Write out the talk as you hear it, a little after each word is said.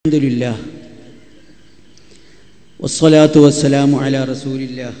Alhamdulillah wassalatu wassalamu ala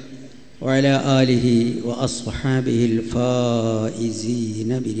rasulillah wa ala alihi wa ashabihi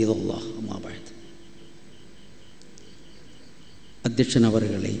al-faizina biridallah amma ba'd.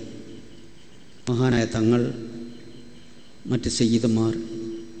 അധ്യക്ഷനവറുകളെ, മഹാനായ തങ്ങൾ, മറ്റ് സയ്യിദന്മാർ,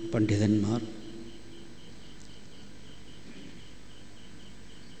 പണ്ഡിതന്മാർ,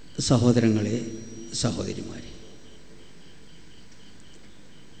 സഹോദരങ്ങളെ, സഹോദരിമാരെ,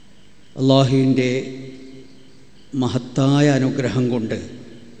 അള്ളാഹുവിൻ്റെ മഹത്തായ അനുഗ്രഹം കൊണ്ട്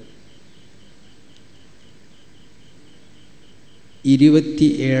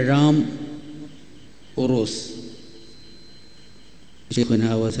 27ാം ഉറൂസ്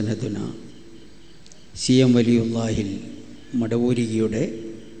ശൈഖുനാ വസനതുനാ CM വലിയുല്ലാഹിൽ മടവൂരിയുടെ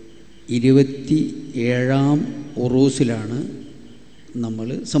 27ാം ഉറൂസിലാണ് നമ്മൾ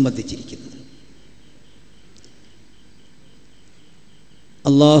സംബന്ധിച്ചിരിക്കുന്നത്.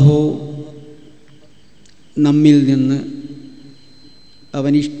 അള്ളാഹു നമ്മിൽ നിന്ന്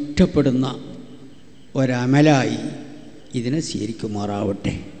അവനിഷ്ടപ്പെടുന്ന ഒരമലായി ഇതിനെ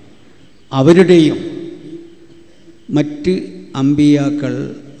സ്വീകരിക്കുമാറാവട്ടെ. അവരുടെയും മറ്റ് അമ്പിയാക്കൾ,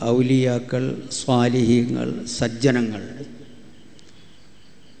 ഔലിയാക്കൾ, സ്വാലിഹീങ്ങൾ, സജ്ജനങ്ങൾ,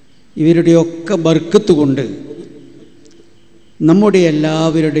 ഇവരുടെയൊക്കെ ബർക്കത്ത് കൊണ്ട് നമ്മുടെ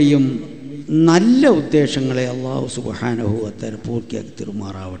എല്ലാവരുടെയും നല്ല ഉദ്ദേശങ്ങളെ അള്ളാഹു സുബ്ഹാനഹു വ തആല പൂർത്തിയാക്കി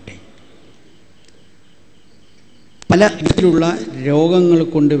തരുമാറാവട്ടെ. പല വിധത്തിലുള്ള രോഗങ്ങൾ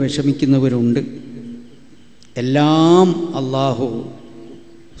കൊണ്ട് വിഷമിക്കുന്നവരുണ്ട്. എല്ലാം അള്ളാഹു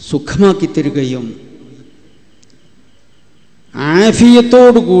സുഖമാക്കി തരികയും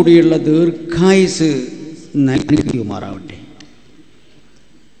ആഫിയത്തോടു കൂടിയുള്ള ദീർഘായുസ് നൽകുമാറാവട്ടെ.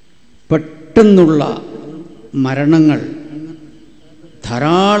 പെട്ടെന്നുള്ള മരണങ്ങൾ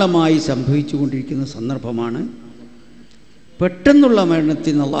ധാരാളമായി സംഭവിച്ചു കൊണ്ടിരിക്കുന്ന സന്ദർഭമാണ്. പെട്ടെന്നുള്ള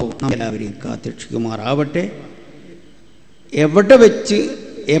മരണത്തിൽ നിന്ന് അള്ളാഹു എല്ലാവരെയും കാത്തുരക്ഷിക്കുമാറാവട്ടെ. എവിടെ വെച്ച്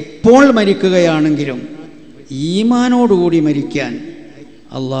എപ്പോൾ മരിക്കുകയാണെങ്കിലും ഈമാനോടുകൂടി മരിക്കാൻ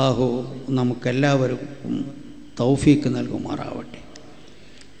അള്ളാഹു നമുക്കെല്ലാവർക്കും തൗഫീക്ക് നൽകുമാറാവട്ടെ.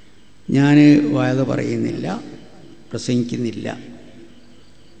 ഞാൻ വയത് പറയുന്നില്ല, പ്രസംഗിക്കുന്നില്ല.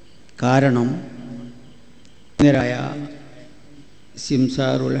 കാരണം നേരായ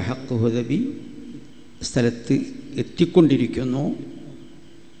സിംസാറുൽ ഹഖ് ഹുദബി സ്ഥലത്ത് എത്തിക്കൊണ്ടിരിക്കുന്നു.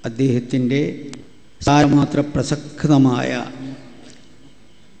 അദ്ദേഹത്തിൻ്റെ സാരമാത്ര പ്രസക്തമായ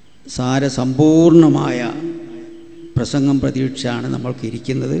സാരസമ്പൂർണമായ പ്രസംഗം പ്രതീക്ഷിച്ചാണ് നമ്മൾക്ക്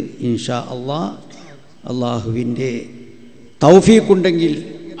ഇരിക്കുന്നത്. ഇൻഷാ അള്ളാഹുവിൻ്റെ തൗഫീഖുണ്ടെങ്കിൽ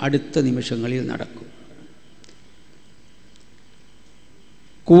അടുത്ത നിമിഷങ്ങളിൽ നടക്കും.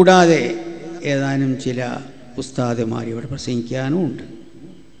 കൂടാതെ ഏതാനും ചില ഉസ്താദുമാർ ഇവിടെ പ്രസംഗിക്കാനും ഉണ്ട്.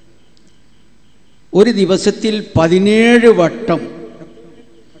 ഒരു ദിവസത്തിൽ 17 വട്ടം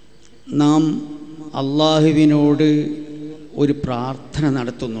നാം അള്ളാഹുവിനോട് ഒരു പ്രാർത്ഥന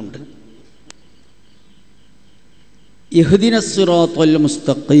നടത്തുന്നുണ്ട്. ഇഹ്ദിനസ് സിറാത്തൽ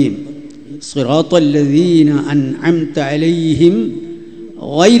മുസ്തഖീം സിറാത്തൽ ലദീന അൻഅംത അലൈഹിം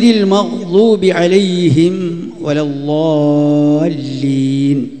ഗൈരിൽ മഗ്ദൂബി അലൈഹിം വലദ്ദാല്ലീൻ.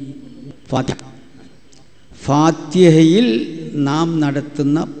 ഫാത്തിഹയിൽ നാം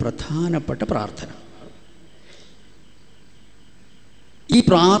നടത്തുന്ന പ്രധാനപ്പെട്ട പ്രാർത്ഥന. ഈ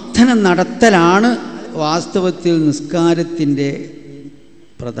പ്രാർത്ഥന നടത്തലാണ് വാസ്തവത്തിൽ നിസ്കാരത്തിൻ്റെ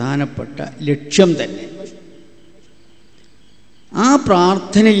പ്രധാനപ്പെട്ട ലക്ഷ്യം തന്നെ. ആ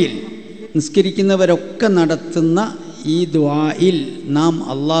പ്രാർത്ഥനയിൽ നിസ്കരിക്കുന്നവരൊക്കെ നടത്തുന്ന ഈ ദുആയിൽ നാം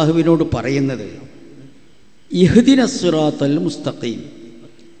അള്ളാഹുവിനോട് പറയുന്നത് ഇഹ്ദിനസ് സിറാത്തൽ മുസ്തഖീം,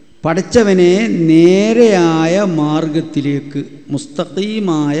 പടച്ചവനെ നേരെയായ മാർഗത്തിലേക്ക്,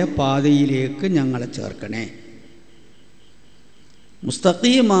 മുസ്തഖീമായ പാതയിലേക്ക് ഞങ്ങളെ ചേർക്കണേ,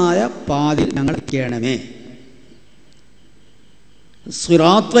 മുസ്തഖീമായ പാതയിൽ ഞങ്ങളെ കേണമേ.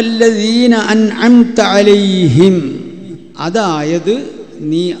 സിറാത്തല്ലദീന അൻഅംത അലൈഹിം, അതായത്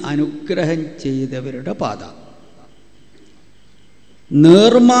നീ അനുഗ്രഹം ചെയ്തവരുടെ പാത.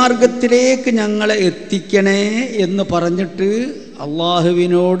 നേർമാർഗത്തിലേക്ക് ഞങ്ങളെ എത്തിക്കണേ എന്ന് പറഞ്ഞിട്ട്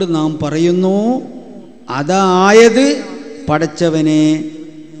അള്ളാഹുവിനോട് നാം പറയുന്നു, അതായത് പടച്ചവനെ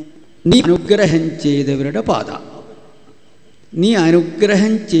നീ അനുഗ്രഹം ചെയ്തവരുടെ പാത, നീ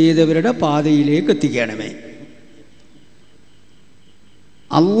അനുഗ്രഹം ചെയ്തവരുടെ പാതയിലേക്ക് എത്തിക്കണമേ.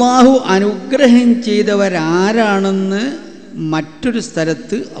 അള്ളാഹു അനുഗ്രഹം ചെയ്തവരാരാണെന്ന് മറ്റൊരു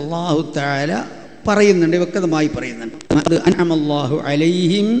സ്ഥലത്ത് അള്ളാഹു തആല പറയുന്നുണ്ട്, വ്യക്തമായി പറയുന്നുണ്ട്. അൻഅമല്ലാഹു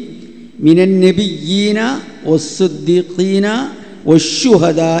അലൈഹിം മിനൻ നബിയ്യീന വസ്സുദ്ദീഖീന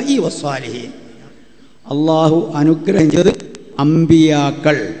വശുഹദാഇ വസ്സാലിഹീൻ. അള്ളാഹു അനുഗ്രഹം ചെയ്തത്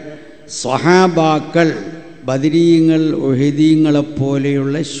അമ്പിയാക്കൾ, സ്വഹാബാക്കൾ, ബദരീങ്ങൾ,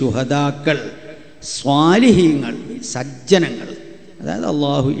 ഉഹദീങ്ങളെപ്പോലെയുള്ള ശുഹദാക്കൾ, സ്വാലിഹീങ്ങൾ, സജ്ജനങ്ങൾ, അതായത്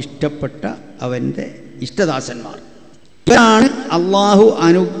അള്ളാഹു ഇഷ്ടപ്പെട്ട അവൻ്റെ ഇഷ്ടദാസന്മാർ, ഇവരാണ് അള്ളാഹു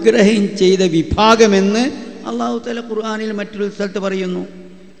അനുഗ്രഹം ചെയ്ത വിഭാഗമെന്ന് അള്ളാഹു തആല ഖുർആനിൽ മറ്റൊരു സ്ഥലത്ത് പറയുന്നു.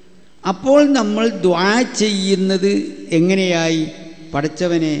 അപ്പോൾ നമ്മൾ ദുആ ചെയ്യുന്നത് എങ്ങനെയായി?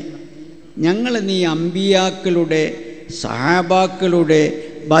 പടച്ചവനെ, ഞങ്ങൾ നീ അമ്പിയാക്കളുടെ, സഹാബാക്കളുടെ,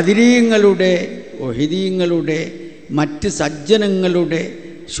 ബദരീങ്ങളുടെ, ഉഹദീങ്ങളുടെ, മറ്റ് സജ്ജനങ്ങളുടെ,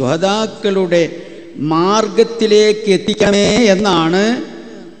 ശുഹദാക്കളുടെ മാർഗത്തിലേക്ക് എത്തിക്കണമേ എന്നാണ്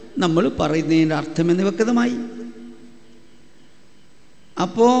നമ്മൾ പറയുന്നതിൻ്റെ അർത്ഥമെന്ന് വ്യക്തമായി.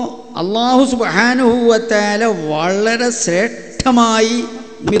 അപ്പോൾ അല്ലാഹു സുബ്ഹാനഹു വ തആല വളരെ ശ്രേഷ്ഠമായി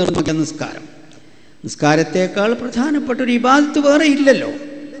നിസ്കാരം, നിസ്കാരത്തേക്കാൾ പ്രധാനപ്പെട്ട ഒരു ഇബാദത്ത് വേറെ ഇല്ലല്ലോ,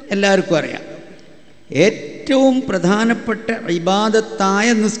 എല്ലാവർക്കും അറിയാം. ഏറ്റവും പ്രധാനപ്പെട്ട ഇബാദത്തായ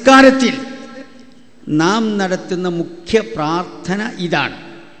നിസ്കാരത്തിൽ നാം നടത്തുന്ന മുഖ്യ പ്രാർത്ഥന ഇതാണ്.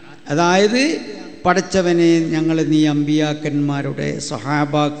 അതായത് പടച്ചവനെ, ഞങ്ങൾ നീ അമ്പിയാക്കന്മാരുടെ,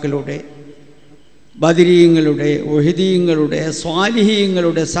 സഹാബാക്കളുടെ, ബദരീങ്ങളുടെ, ഉഹദീങ്ങളുടെ,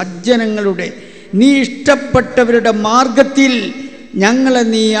 സ്വാലിഹീങ്ങളുടെ, സജ്ജനങ്ങളുടെ, നീ ഇഷ്ടപ്പെട്ടവരുടെ മാർഗത്തിൽ ഞങ്ങളെ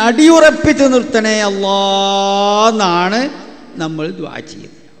നീ അടിയുറപ്പിച്ച് നിർത്തണേ അല്ലാ എന്നാണ് നമ്മൾ ദുആ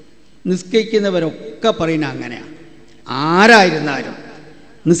ചെയ്യുന്നത്. നിസ്കരിക്കുന്നവരൊക്കെ പറയുന്ന അങ്ങനെയാണ്. ആരായിരുന്നാലും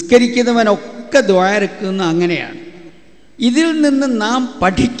നിസ്കരിക്കുന്നവനൊക്കെ ദുആ ഇറക്കുന്ന അങ്ങനെയാണ്. ഇതിൽ നിന്ന് നാം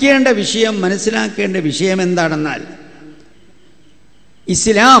പഠിക്കേണ്ട വിഷയം, മനസ്സിലാക്കേണ്ട വിഷയം എന്താണെന്നാൽ,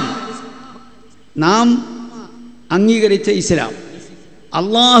 ഇസ്ലാം, നാം അംഗീകരിച്ച ഇസ്ലാം,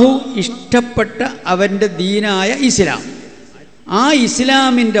 അള്ളാഹു ഇഷ്ടപ്പെട്ട അവൻ്റെ ദീനായ ഇസ്ലാം, ആ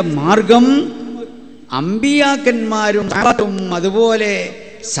ഇസ്ലാമിൻ്റെ മാർഗം അമ്പിയാക്കന്മാരും അതുപോലെ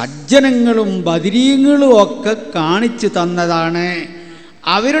സജ്ജനങ്ങളും ബദരീങ്ങളും ഒക്കെ കാണിച്ചു തന്നതാണ്.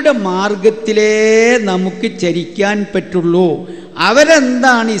 അവരുടെ മാർഗത്തിലേ നമുക്ക് ചരിക്കാൻ പറ്റുള്ളൂ.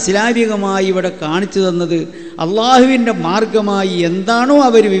 അവരെന്താണ് ഇസ്ലാമികമായി ഇവിടെ കാണിച്ചു തന്നത്, അള്ളാഹുവിൻ്റെ മാർഗമായി എന്താണോ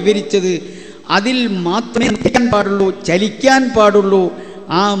അവർ വിവരിച്ചത്, അതിൽ മാത്രമേ നീങ്ങാൻ പാടുള്ളൂ, ചലിക്കാൻ പാടുള്ളൂ,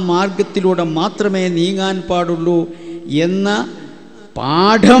 ആ മാർഗത്തിലൂടെ മാത്രമേ നീങ്ങാൻ പാടുള്ളൂ എന്ന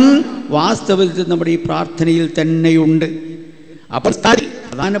പാഠം വാസ്തവത്തിൽ നമ്മുടെ ഈ പ്രാർത്ഥനയിൽ തന്നെയുണ്ട്. അപ്പോൾ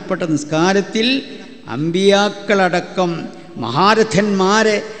പ്രധാനപ്പെട്ട നിസ്കാരത്തിൽ അമ്പിയാക്കളടക്കം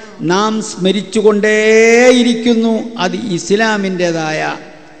മഹാരഥന്മാരെ നാം സ്മരിച്ചുകൊണ്ടേയിരിക്കുന്നു. അത് ഇസ്ലാമിൻ്റെതായ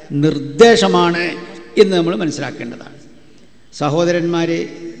നിർദ്ദേശമാണ് എന്ന് നമ്മൾ മനസ്സിലാക്കേണ്ടതാണ്. സഹോദരന്മാരെ,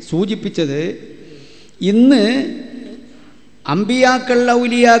 സൂചിപ്പിച്ചത്, ഇന്ന് അമ്പിയാക്കൾ,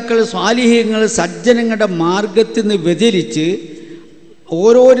 ഔലിയാക്കൾ, സ്വാലിഹീങ്ങൾ, സജ്ജനങ്ങളുടെ മാർഗത്തിൽ നിന്ന് വ്യതിരിച്ച്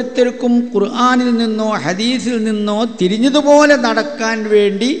ഓരോരുത്തർക്കും ഖുർആനിൽ നിന്നോ ഹദീസിൽ നിന്നോ തിരിഞ്ഞതുപോലെ നടക്കാൻ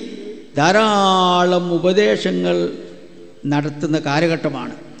വേണ്ടി ധാരാളം ഉപദേശങ്ങൾ നടത്തുന്ന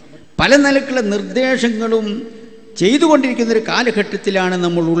കാലഘട്ടമാണ്. പല നിലക്കുള്ള നിർദ്ദേശങ്ങളും ചെയ്തുകൊണ്ടിരിക്കുന്നൊരു കാലഘട്ടത്തിലാണ്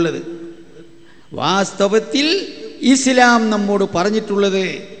നമ്മൾ ഉള്ളത്. വാസ്തവത്തിൽ ഇസ്ലാം നമ്മോട് പറഞ്ഞിട്ടുള്ളത്,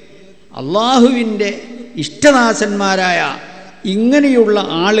 അള്ളാഹുവിൻ്റെ ഇഷ്ടദാസന്മാരായ ഇങ്ങനെയുള്ള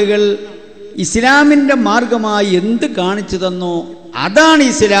ആളുകൾ ഇസ്ലാമിൻ്റെ മാർഗമായി എന്ത് കാണിച്ചു തന്നോ അതാണ്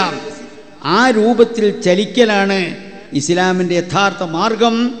ഇസ്ലാം. ആ രൂപത്തിൽ ചലിക്കലാണ് ഇസ്ലാമിൻ്റെ യഥാർത്ഥ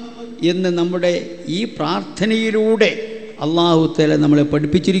മാർഗം എന്ന് നമ്മുടെ ഈ പ്രാർത്ഥനയിലൂടെ അല്ലാഹു തആല നമ്മളെ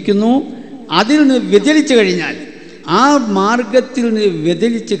പഠിപ്പിച്ചിരിക്കുന്നു. അതിൽ നിന്ന് വ്യതിചലിച്ചു കഴിഞ്ഞാൽ, ആ മാർഗത്തിൽ നിന്ന്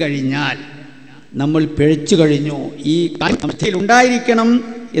വ്യതിചലിച്ചു കഴിഞ്ഞാൽ നമ്മൾ പിഴച്ചു കഴിഞ്ഞു. ഈ അവസ്ഥയിൽ ഉണ്ടായിരിക്കണം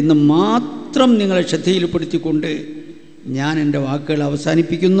എന്ന് മാത്രം നിങ്ങളെ ശ്രദ്ധയിൽപ്പെടുത്തിക്കൊണ്ട് ഞാൻ എൻ്റെ വാക്കുകൾ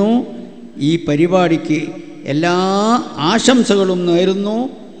അവസാനിപ്പിക്കുന്നു. ഈ പരിപാടിക്ക് എല്ലാ ആശംസകളും നേരുന്നു.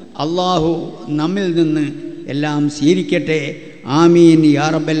 അള്ളാഹു നമ്മിൽ നിന്ന് എല്ലാം സ്വീകരിക്കട്ടെ. ആമീൻ യാ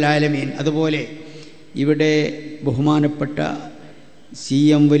റബ്ബൽ ആലമീൻ. അതുപോലെ ഇവിടെ ബഹുമാനപ്പെട്ട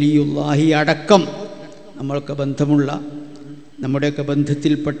CM വലിയുല്ലാഹി അടക്കം നമ്മൾക്ക് ബന്ധമുള്ള, നമ്മുടെയൊക്കെ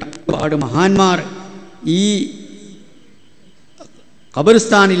ബന്ധത്തിൽപ്പെട്ട ഒരുപാട് മഹാന്മാർ ഈ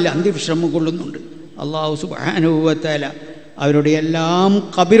ഖബർസ്ഥാനിൽ അന്ത്യവിശ്രമം കൊള്ളുന്നുണ്ട്. അല്ലാഹു സുബ്ഹാനഹു വ തആല അവരുടെ എല്ലാം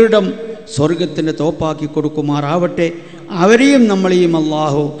ഖബറിടം സ്വർഗത്തിൻ്റെ തോപ്പാക്കി കൊടുക്കുമാറാവട്ടെ. അവരെയും നമ്മളെയും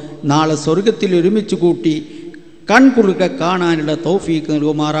അല്ലാഹു നാളെ സ്വർഗത്തിൽ ഒരുമിച്ച് കൂട്ടി കൺകുളിർക്കെ കാണാനുള്ള തൗഫീഖ്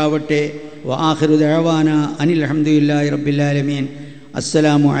നൽകുമാറാവട്ടെ. വആഖിറു ദഅവാന അനിൽ ഹംദുലില്ലാഹി റബ്ബിൽ ആലമീൻ.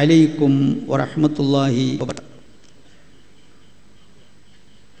 അസ്സലാമു അലൈക്കും വറഹ്മത്തുള്ളാഹി വബറകാതുഹു.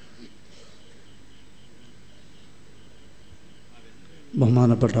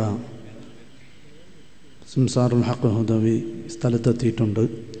 ബഹുമാനപ്പെട്ട സംസാറുൽ ഹഖ് ഹുദവി സ്ഥലത്തെത്തിയിട്ടുണ്ട്.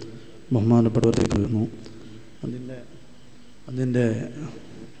 ബഹുമാനപ്പെട്ടവരേക്ക് വരുന്നു. അതിൻ്റെ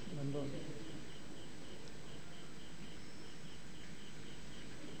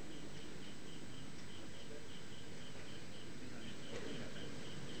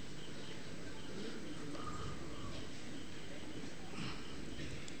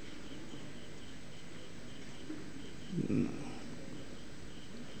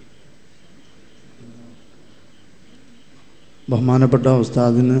ബഹുമാനപ്പെട്ട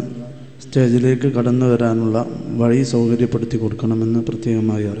ഉസ്താദിന് സ്റ്റേജിലേക്ക് കടന്നു വരാനുള്ള വഴി സൗകര്യപ്പെടുത്തി കൊടുക്കണമെന്ന്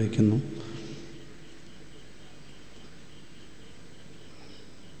പ്രത്യേകമായി അറിയിക്കുന്നു.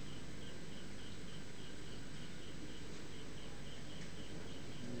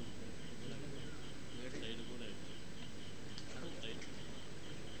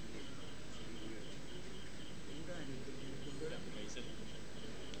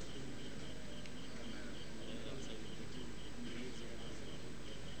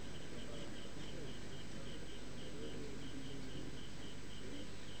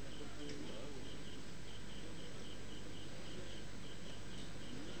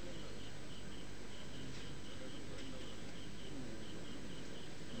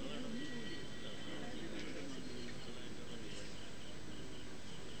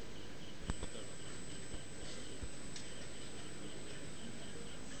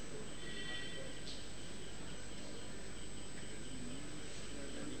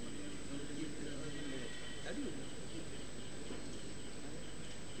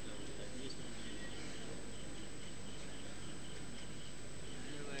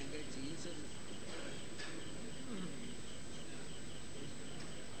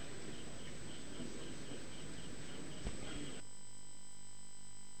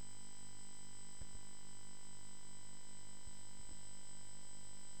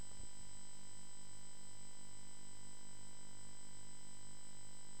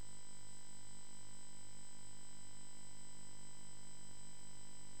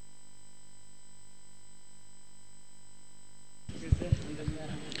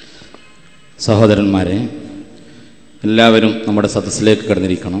 സഹോദരന്മാരെ, എല്ലാവരും നമ്മുടെ സദസ്സിലേക്ക്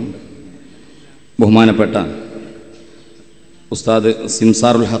കടന്നിരിക്കണം. ബഹുമാനപ്പെട്ട ഉസ്താദ്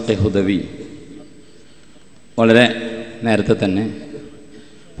സിംസാറുൽ ഹഖ് ഹുദവി വളരെ നേരത്തെ തന്നെ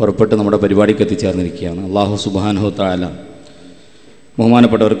പുറപ്പെട്ട് നമ്മുടെ പരിപാടിക്ക് എത്തിച്ചേർന്നിരിക്കുകയാണ്. അല്ലാഹു സുബ്ഹാനഹു തആല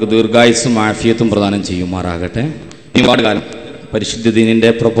ബഹുമാനപ്പെട്ടവർക്ക് ദീർഘായുസ്സും ആഫിയത്തും പ്രദാനം ചെയ്യുമാറാകട്ടെ. ഒരുപാട് കാലം പരിശുദ്ധ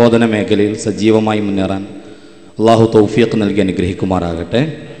ദീനിൻ്റെ പ്രബോധന മേഖലയിൽ സജീവമായി മുന്നേറാൻ അല്ലാഹു തൗഫീഖ് നൽകി അനുഗ്രഹിക്കുമാറാകട്ടെ.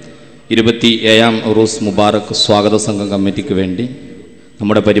 27ാം ഉറൂസ് മുബാറക് സ്വാഗത സംഘം കമ്മിറ്റിക്ക് വേണ്ടി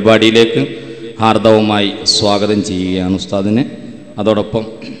നമ്മുടെ പരിപാടിയിലേക്ക് ഹാർദവമായി സ്വാഗതം ചെയ്യുകയാണ് ഉസ്താദിനെ. അതോടൊപ്പം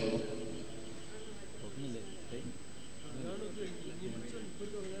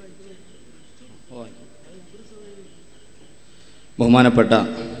ബഹുമാനപ്പെട്ട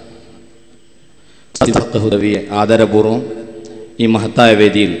ഹുദവിയെ ആദരപൂർവ്വം ഈ മഹത്തായ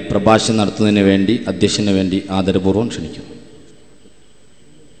വേദിയിൽ പ്രഭാഷണം നടത്തുന്നതിന് വേണ്ടി അധ്യക്ഷന് വേണ്ടി ആദരപൂർവ്വം ക്ഷണിക്കുന്നു.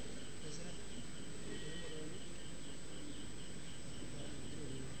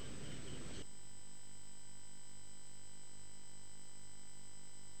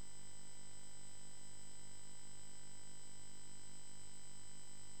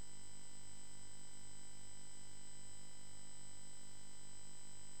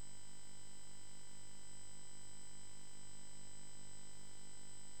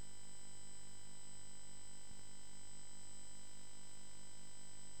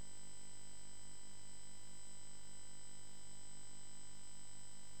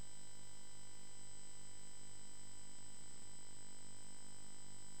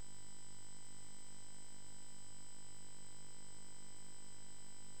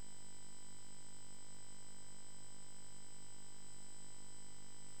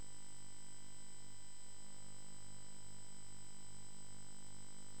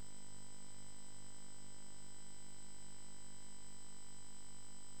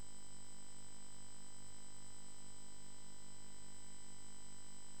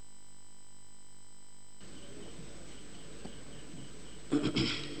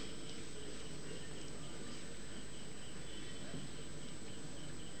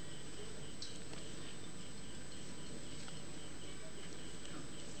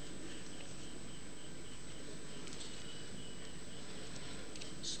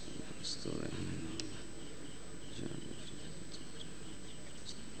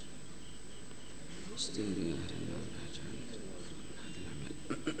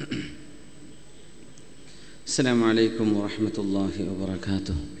 السلام عليكم ورحمة الله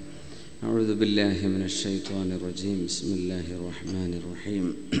وبركاته. أعوذ بالله من الشيطان الرجيم. بسم الله الرحمن الرحيم.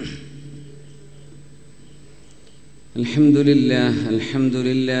 الحمد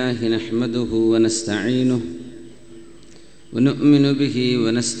لله نحمده ونستعينه ونؤمن به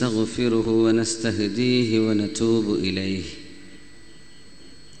ونستغفره ونستهديه ونتوب إليه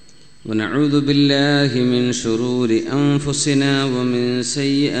ونعوذ بالله من شرور أنفسنا ومن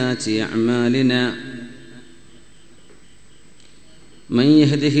سيئات أعمالنا. من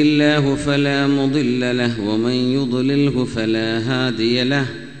يهده الله فلا مضل له ومن يضلله فلا هادي له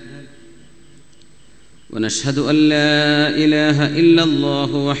ونشهد أن لا إله إلا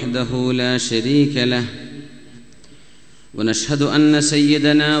الله وحده لا شريك له ونشهد أن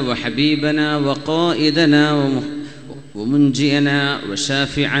سيدنا وحبيبنا وقائدنا ومنجينا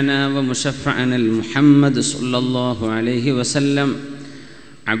وشافعنا ومشفعنا المحمد صلى الله عليه وسلم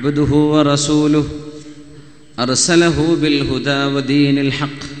عبده ورسوله أرسله بالهدى ودين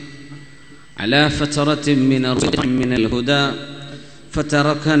الحق على فترة من الهدى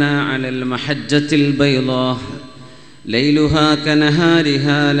فتركنا على المحجة البيضاء ليلها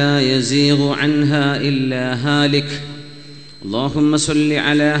كنهارها لا يزيغ عنها إلا هالك اللهم صل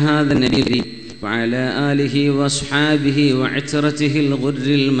على هذا النبي وعلى آله وأصحابه وعترته الغر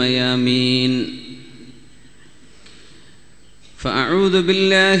الميامين فأعوذ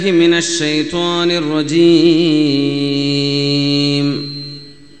بالله من الشيطان الرجيم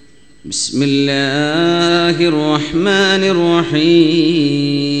بسم الله الرحمن الرحيم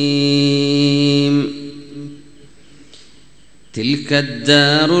تلك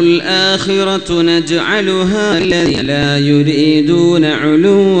الدار الآخرة نجعلها للذين لا يريدون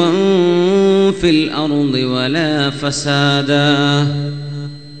علوا في الأرض ولا فسادا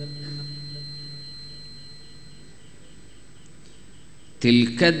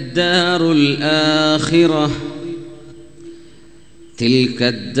تلك الدار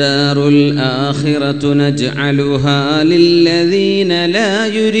الآخرة نجعلها للذين لا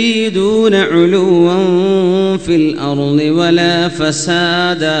يريدون علوا في الأرض ولا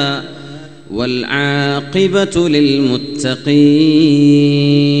فسادا والعاقبة للمتقين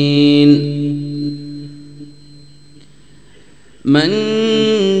من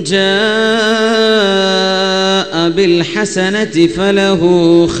جاء بالحسنة فله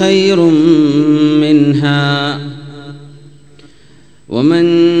خير منها ومن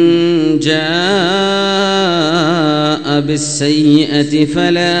جاء بالسيئة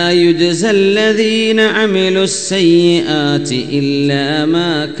فلا يجزى الذين عملوا السيئات إلا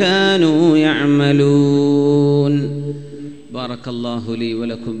ما كانوا يعملون بارك الله لي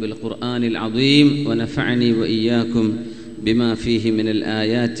ولكم بالقرآن العظيم ونفعني وإياكم بما فيه من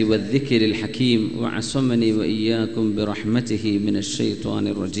الآيات والذكر الحكيم وعصمني وإياكم برحمته من الشيطان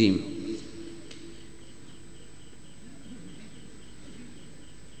الرجيم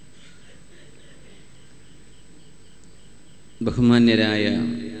ബഹുമാന്യരായ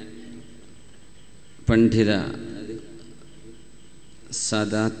പണ്ഡിത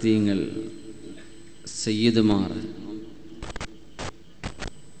സാദാത്യങ്ങൾ, സയ്യിദുമാർ,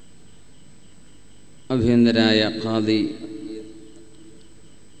 അഭിനന്ദരായ ഖാദി,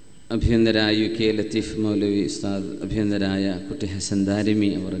 അഭിനന്ദരായ UK ലത്തീഫ് മൗലവി ഉസ്താദ്, അഭിനന്ദരായ കുട്ടി ഹസൻ ദാരിമി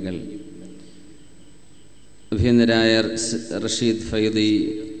അവർകൾ, അഭിനന്ദരായ റഷീദ് ഫൈദി,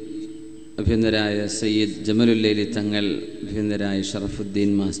 അഭിനന്ദരായ സയ്യിദ് ജമലുല്ലൈലി തങ്ങൾ, അഭിനന്ദരായ Sharafuddin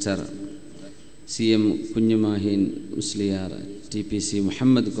master, CM കുഞ്ഞുമാഹീൻ Musliyar, TPC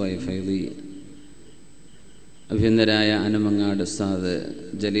Muhammad Koya Faizy, അഭിനന്ദരായ Anamangad ഉസ്താദ്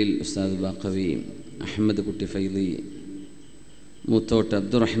ജലീൽ ഉസ്താദ് ബാഖവി, അഹമ്മദ് കുട്ടി ഫൈദി, മൂത്തോട്ട്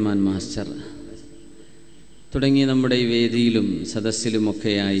അബ്ദുറഹ്മാൻ മാസ്റ്റർ തുടങ്ങി നമ്മുടെ ഈ വേദിയിലും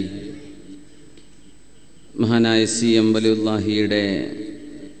സദസ്സിലുമൊക്കെയായി മഹാനായ CM വലിയുല്ലാഹിയുടെ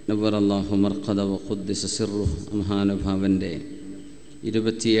നവ്വറല്ലാഹു മർഖദ വഖുദ്ദിസ സിർറുഹു മഹാനുഭാവൻ്റെ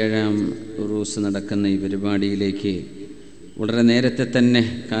 27ാം ഉറൂസ് നടക്കുന്ന ഈ പരിപാടിയിലേക്ക് വളരെ നേരത്തെ തന്നെ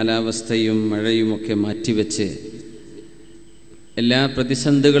കാലാവസ്ഥയും മഴയുമൊക്കെ മാറ്റിവെച്ച് എല്ലാ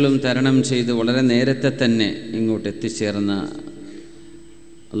പ്രതിസന്ധികളും തരണം ചെയ്ത് വളരെ നേരത്തെ തന്നെ ഇങ്ങോട്ട് എത്തിച്ചേർന്ന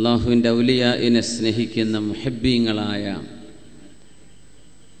അള്ളാഹുവിൻ്റെ ഔലിയാഇനെ സ്നേഹിക്കുന്ന മുഹബ്ബീങ്ങളായ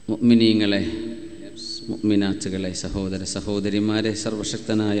മുഅ്മിനീങ്ങളെ, മുഅ്മിനാത്തുകളെ, സഹോദര സഹോദരിമാരെ,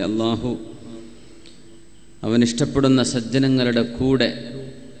 സർവശക്തനായ അള്ളാഹു അവനിഷ്ടപ്പെടുന്ന സജ്ജനങ്ങളുടെ കൂടെ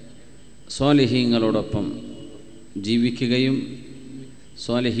സ്വാലിഹീങ്ങളോടൊപ്പം ജീവിക്കുകയും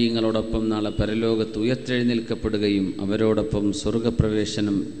സ്വാലിഹീങ്ങളോടൊപ്പം നാളെ പരലോകത്ത് ഉയർത്തെഴുന്നേൽക്കപ്പെടുകയും അവരോടൊപ്പം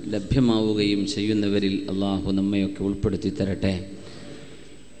സ്വർഗപ്രവേശനം ലഭ്യമാവുകയും ചെയ്യുന്നവരിൽ അള്ളാഹു നമ്മയൊക്കെ ഉൾപ്പെടുത്തി തരട്ടെ.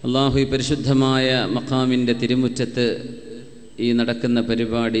 അള്ളാഹു ഈ പരിശുദ്ധമായ മഖാമിൻ്റെ തിരുമുറ്റത്ത് ഈ നടക്കുന്ന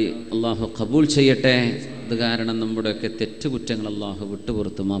പരിപാടി അള്ളാഹു ഖബൂൽ ചെയ്യട്ടെ. അത് കാരണം നമ്മുടെയൊക്കെ തെറ്റുകുറ്റങ്ങൾ അള്ളാഹു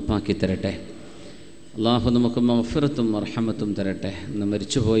വിട്ടുപുറത്ത് മാപ്പാക്കി തരട്ടെ. അള്ളാഹു നമുക്ക് മഗ്ഫിറത്തും മർഹമത്തും തരട്ടെ. ഇന്ന്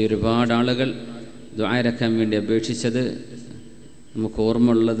മരിച്ചുപോയ ഒരുപാട് ആളുകൾ ദുആയിരക്കാൻ വേണ്ടി അപേക്ഷിച്ചത്, നമുക്ക്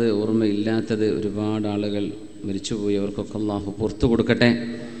ഓർമ്മയുള്ളത്, ഓർമ്മയില്ലാത്തത് ഒരുപാട് ആളുകൾ മരിച്ചുപോയവർക്കൊക്കെ അള്ളാഹു പുറത്തു കൊടുക്കട്ടെ.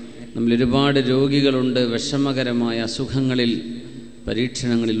 നമ്മളൊരുപാട് രോഗികളുണ്ട്, വിഷമകരമായ അസുഖങ്ങളിൽ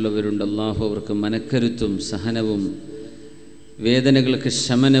പരീക്ഷണങ്ങളിലുള്ളവരുണ്ട്. അള്ളാഹു അവർക്ക് മനക്കരുത്തും സഹനവും വേദനകൾക്ക്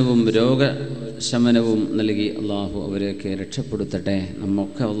ശമനവും രോഗശമനവും നൽകി അള്ളാഹു അവരെയൊക്കെ രക്ഷപ്പെടുത്തട്ടെ.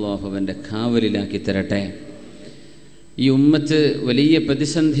 നമ്മൊക്കെ അള്ളാഹു അവൻ്റെ കാവലിലാക്കി തരട്ടെ. ഈ ഉമ്മത്ത് വലിയ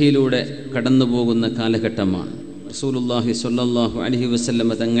പ്രതിസന്ധിയിലൂടെ കടന്നു പോകുന്ന കാലഘട്ടമാണ്. റസൂലുള്ളാഹി സ്വല്ലല്ലാഹു അലൈഹി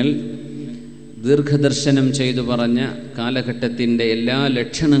വസല്ലമ തങ്ങൾ ദീർഘദർശനം ചെയ്തു പറഞ്ഞ കാലഘട്ടത്തിൻ്റെ എല്ലാ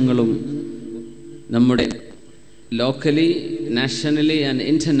ലക്ഷണങ്ങളും നമ്മുടെ locally, nationally and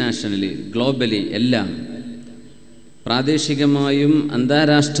internationally, globally എല്ലാം പ്രാദേശികമായും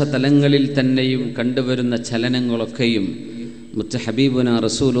അന്താരാഷ്ട്ര തലങ്ങളിൽ തന്നെയും കണ്ടുവരുന്ന ചലനങ്ങളൊക്കെയും മുത്തഹബീബുന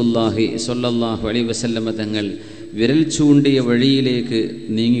റസൂലുള്ളാഹി സ്വല്ലല്ലാഹു അലൈഹി വസല്ലമ തങ്ങൾ വിരൽ ചൂണ്ടിയ വഴിയിലേക്ക്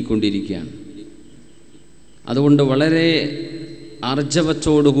നീങ്ങിക്കൊണ്ടിരിക്കുകയാണ്. അതുകൊണ്ട് വളരെ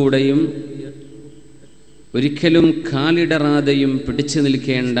ആർജവത്തോടുകൂടെയും ഒരിക്കലും കാലിടറാതെയും പിടിച്ചു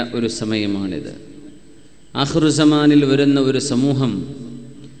നിൽക്കേണ്ട ഒരു സമയമാണിത്. ആഖിറുസമാനിൽ വരുന്ന ഒരു സമൂഹം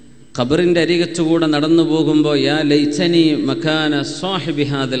ഖബറിൻ്റെ അരികത്തുകൂടെ നടന്നു പോകുമ്പോൾ യാ ലൈതനി മകാന സാഹിബി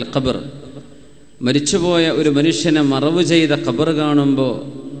ഹാദൽ ഖബർ, മരിച്ചുപോയ ഒരു മനുഷ്യനെ മറവ് ചെയ്ത ഖബർ കാണുമ്പോൾ,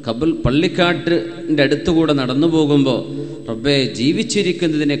 പള്ളിക്കാട്ടിൻ്റെ അടുത്തുകൂടെ നടന്നു പോകുമ്പോൾ, റബ്ബേ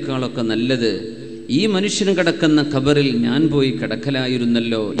ജീവിച്ചിരിക്കുന്നതിനേക്കാളൊക്കെ നല്ലത് ഈ മനുഷ്യന് കിടക്കുന്ന ഖബറിൽ ഞാൻ പോയി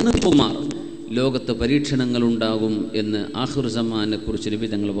കിടക്കലായിരുന്നല്ലോ എന്ന് കുമാർ ലോകത്ത് പരീക്ഷണങ്ങളുണ്ടാകും എന്ന് ആഖിറുസമാനെ കുറിച്ച് നബി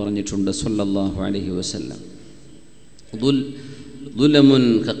തങ്ങൾ പറഞ്ഞിട്ടുണ്ട് സ്വല്ലല്ലാഹു അലൈഹി വസല്ലം. ദുലമുൻ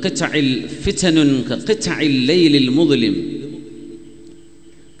കഖിതഇൽ ഫിതനുൻ കഖിതഇൽ ലൈലിൽ മുദ്ലിം,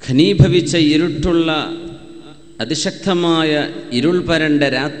 ഖനീഭവിച്ച ഇരുട്ടുള്ള അതിശക്തമായ ഇരുൾ പരണ്ട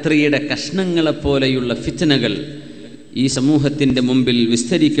രാത്രിയുടെ കഷ്ണങ്ങളെപ്പോലെയുള്ള ഫിത്നകൾ ഈ സമൂഹത്തിൻ്റെ മുമ്പിൽ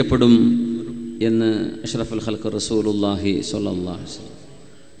വിസ്തരിക്കപ്പെടും എന്ന് അഷ്റഫുൽ ഖൽഖ് റസൂലുള്ളാഹി സ്വല്ലല്ലാഹു അലൈഹി വസല്ലം.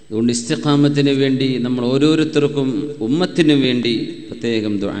 അതുകൊണ്ട് ഇസ്തിഖാമത്തിന് വേണ്ടി നമ്മൾ ഓരോരുത്തർക്കും ഉമ്മത്തിനു വേണ്ടി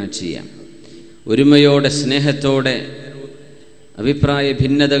പ്രത്യേകം ദുആ ചെയ്യാം. ഒരുമയോടെ, സ്നേഹത്തോടെ, അഭിപ്രായ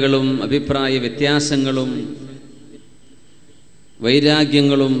ഭിന്നതകളും അഭിപ്രായ വ്യത്യാസങ്ങളും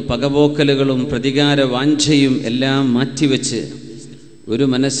വൈരാഗ്യങ്ങളും പകപോക്കലുകളും പ്രതികാര വാഞ്ചയും എല്ലാം മാറ്റിവെച്ച് ഒരു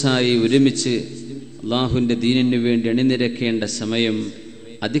മനസ്സായി ഒരുമിച്ച് അള്ളാഹുവിൻ്റെ ദീനിനു വേണ്ടി അണിനിരക്കേണ്ട സമയം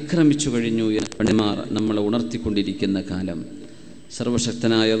അതിക്രമിച്ചു കഴിഞ്ഞു എന്ന് പണ്ഡിതന്മാർ നമ്മളെ ഉണർത്തിക്കൊണ്ടിരിക്കുന്ന കാലം.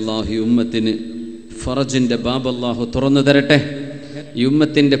 സർവശക്തനായ അള്ളാഹു ഉമ്മത്തിന് ഫറജിൻ്റെ ബാബ് അള്ളാഹു തുറന്നു തരട്ടെ. ഈ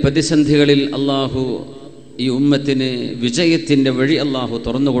ഉമ്മത്തിൻ്റെ പ്രതിസന്ധികളിൽ അള്ളാഹു ഈ ഉമ്മത്തിന് വിജയത്തിൻ്റെ വഴി അള്ളാഹു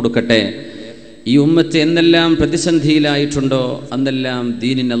തുറന്നു കൊടുക്കട്ടെ. ഈ ഉമ്മത്ത് എന്നെല്ലാം പ്രതിസന്ധിയിലായിട്ടുണ്ടോ അന്നെല്ലാം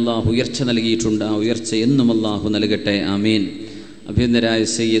ദീനിന് അള്ളാഹു ഉയർച്ച നൽകിയിട്ടുണ്ട്. ആ ഉയർച്ച എന്നും അള്ളാഹു നൽകട്ടെ. ആമീൻ. അഭിനന്ദരായ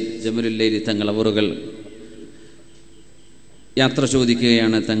സയ്യിദ് ജമലുല്ലൈലി തങ്ങൾ അവറുകൾ യാത്ര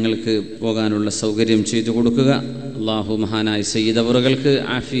ചോദിക്കുകയാണ്. തങ്ങൾക്ക് പോകാനുള്ള സൗകര്യം ചെയ്തു കൊടുക്കുക. അള്ളാഹു മഹാനായ സയ്യിദ് അവറുകൾക്ക്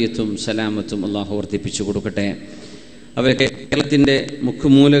ആഫിയത്തും സലാമത്തും അള്ളാഹു വർദ്ധിപ്പിച്ചു കൊടുക്കട്ടെ. അവരൊക്കെ കേരളത്തിൻ്റെ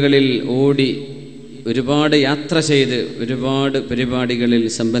മുക്കുമൂലകളിൽ ഓടി ഒരുപാട് യാത്ര ചെയ്ത് ഒരുപാട് പരിപാടികളിൽ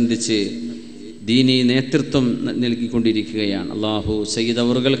സംബന്ധിച്ച് ദീനീ നേതൃത്വം നൽകിക്കൊണ്ടിരിക്കുകയാണ്. അള്ളാഹു സയ്യിദ്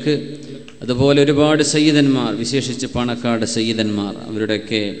അവറുകൾക്ക് അതുപോലെ ഒരുപാട് സയ്യിദന്മാർ, വിശേഷിച്ച് പാണക്കാട് സയ്യിദന്മാർ,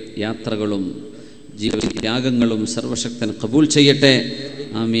 അവരുടെയൊക്കെ യാത്രകളും യാഗങ്ങളും സർവശക്തൻ ഖബൂൽ ചെയ്യട്ടെ.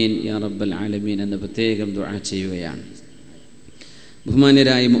 ആമീൻ യാ റബ്ബൽ ആലമീൻ എന്ന് പ്രത്യേകം ദുആ ചെയ്യുകയാണ്.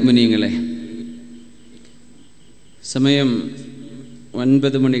 ബഹുമാന്യരായ മുഅ്മിനീങ്ങളെ, സമയം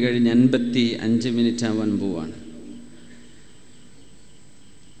 9 മണി കഴിഞ്ഞ് 55 മിനിറ്റ് ആവാൻ പോവാണ്.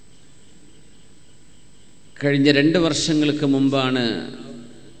 കഴിഞ്ഞ 2 വർഷങ്ങൾക്ക് മുമ്പാണ്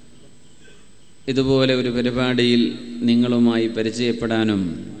ഇതുപോലെ ഒരു പരിപാടിയിൽ നിങ്ങളുമായി പരിചയപ്പെടാനും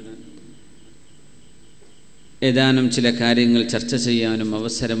ഏതാനും ചില കാര്യങ്ങൾ ചർച്ച ചെയ്യാനും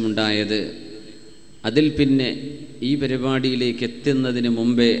അവസരമുണ്ടായത്. അതിൽ പിന്നെ ഈ പരിപാടിയിലേക്ക് എത്തുന്നതിന്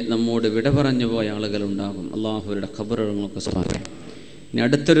മുമ്പേ നമ്മോട് വിട പറഞ്ഞു പോയ ആളുകളുണ്ടാകും. അള്ളാഹുവിൻ്റെ ഖബറുകളൊക്കെ സ്വാഗതം. ഇനി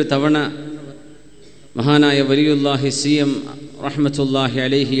അടുത്തൊരു തവണ മഹാനായ വലിയുല്ലാഹി CM റഹ്മത്തുല്ലാഹി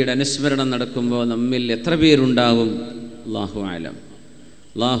അലൈഹിയുടെ അനുസ്മരണം നടക്കുമ്പോൾ നമ്മിൽ എത്ര പേരുണ്ടാകും? അല്ലാഹു ആലം.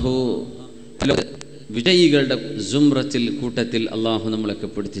 അല്ലാഹു വിജയികളുടെ സുംറത്തിൽ കൂട്ടത്തിൽ അള്ളാഹു നമ്മളൊക്കെ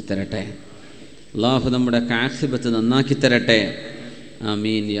പെടുത്തി തരട്ടെ. അള്ളാഹു നമ്മുടെ ആഖിബത്ത് നന്നാക്കി തരട്ടെ.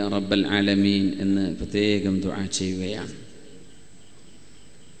 ആമീൻ യാ റബ്ബൽ ആലമീൻ എന്ന് പ്രത്യേകം ദുആ ചെയ്യുകയാണ്.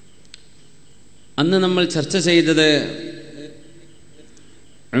 അന്ന് നമ്മൾ ചർച്ച ചെയ്തത്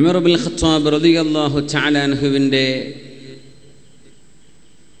ഉമർ ഇബ്നുൽ ഖത്താബ് റളിയല്ലാഹു തആല അൻഹുവിൻ്റെ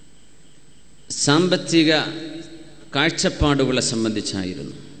സാമ്പത്തിക കാഴ്ചപ്പാടുകളെ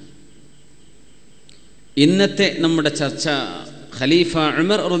സംബന്ധിച്ചായിരുന്നു. ഇന്നത്തെ നമ്മുടെ ചർച്ച ഖലീഫ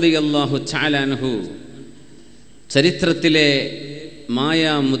ഉമർ റളിയല്ലാഹു തആല അൻഹു ചരിത്രത്തിലെ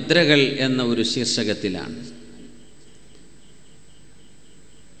മായാമുദ്രകൾ എന്ന ഒരു ശീർഷകത്തിലാണ്.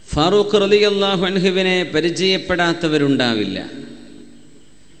 ഫാറൂഖ് റളിയല്ലാഹു അൻഹുവിനെ പരിചയപ്പെടാത്തവരുണ്ടാവില്ല.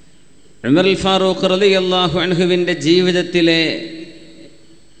 ഉമർ ഫാറൂഖ് റളിയല്ലാഹു അൻഹുവിൻ്റെ ജീവിതത്തിലെ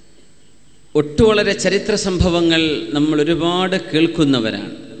ഒട്ടുവളരെ ചരിത്ര സംഭവങ്ങൾ നമ്മൾ ഒരുപാട്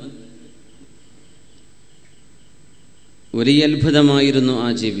കേൾക്കുന്നവരാണ്. വലിയ അത്ഭുതമായിരുന്നു ആ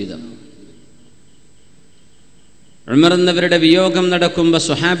ജീവിതം. ഉമർ എന്നവരുടെ വിയോഗം നടക്കുമ്പോൾ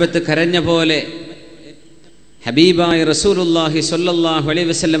സ്വഹാബത്ത് കരഞ്ഞ പോലെ ഹബീബായ റസൂലുള്ളാഹി സ്വല്ലല്ലാഹു അലൈഹി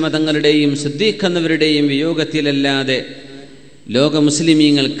വസല്ലമ തങ്ങളുടെയും സിദ്ദീഖ് എന്നവരുടെയും വിയോഗത്തിലല്ലാതെ ലോക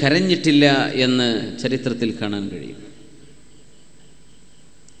മുസ്ലിമീങ്ങൾ കരഞ്ഞിട്ടില്ല എന്ന് ചരിത്രത്തിൽ കാണാൻ കഴിയും.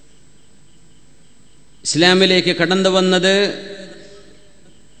 ഇസ്ലാമിലേക്ക് കടന്നു വന്നത്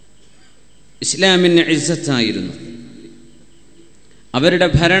ഇസ്ലാമിന് ഇസ്സത്തായിരുന്നു. അവരുടെ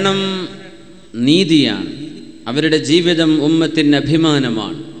ഭരണം നീതിയാണ്. അവരുടെ ജീവിതം ഉമ്മത്തിന്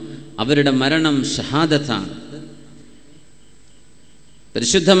അഭിമാനമാണ്. അവരുടെ മരണം ഷഹാദത്താണ്.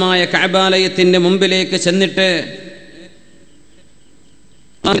 പരിശുദ്ധമായ കഅബാലയത്തിൻ്റെ മുമ്പിലേക്ക് ചെന്നിട്ട്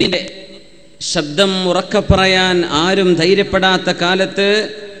ശബ്ദം ഉറക്കെ പറയാൻ ആരും ധൈര്യപ്പെടാത്ത കാലത്ത്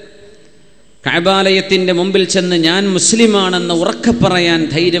കഅബാലയത്തിൻ്റെ മുമ്പിൽ ചെന്ന് ഞാൻ മുസ്ലിമാണെന്ന് ഉറക്കെ പറയാൻ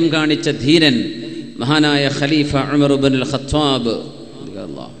ധൈര്യം കാണിച്ച ധീരൻ മഹാനായ ഖലീഫ ഉമർ ഇബ്നുൽ ഖത്താബ്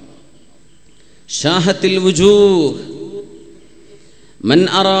റളിയല്ലാഹു. ഷാഹത്തിൽ വുജൂഹ് മൻ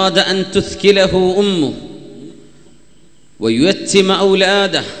അറാദ അൻ തുസ്കിലഹു ഉമ്മുഹു വയുയത്തിമ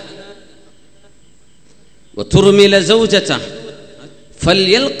ഔലാദഹു വതുർമില സൗജതഹു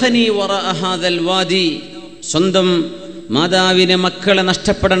ഫൽയൽഖനി വറഅ ഹാദൽ വാദി. സ്വന്തം മാതാവിനെ മക്കളെ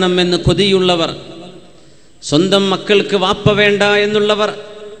നഷ്ടപ്പെടണമെന്ന് കൊതിയുള്ളവർ, സ്വന്തം മക്കൾക്ക് വാപ്പ വേണ്ട എന്നുള്ളവർ,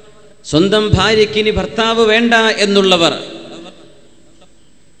 സ്വന്തം ഭാര്യയ്ക്കിനി ഭർത്താവ് വേണ്ട എന്നുള്ളവർ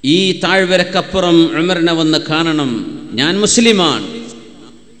ഈ താഴ്വരക്കപ്പുറം ഉമറിനെ വന്ന് കാണണം, ഞാൻ മുസ്ലിമാണ്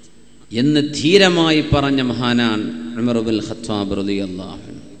എന്ന് ധീരമായി പറഞ്ഞ മഹാനാൻ ഉമർ ഇബ്നുൽ ഖത്താബ് റളിയല്ലാഹു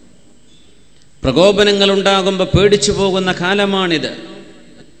അൻഹു. പ്രകോപനങ്ങൾ ഉണ്ടാകുമ്പോൾ പേടിച്ചു പോകുന്ന കാലമാണിത്.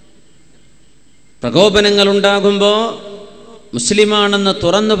 പ്രകോപനങ്ങൾ ഉണ്ടാകുമ്പോൾ മുസ്ലിമാണെന്ന്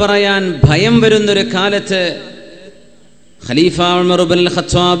തുറന്നു പറയാൻ ഭയം വരുന്നൊരു കാലത്ത് ഖലീഫ ഉമർ ഇബ്നുൽ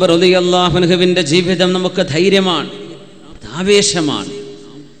ഖത്താബ് റളിയല്ലാഹു അൻഹുവിൻ്റെ ജീവിതം നമുക്ക് ധൈര്യമാണ്, ആവേശമാണ്.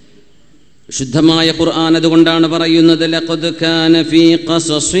 ശുദ്ധമായ ഖുർആൻ അതുകൊണ്ടാണ് പറയുന്നത് ലഖദ് കാന ഫീ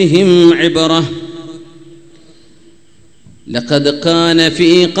ഖസസിഹിം ഇബ്റ ലഖദ് കാന ഫീ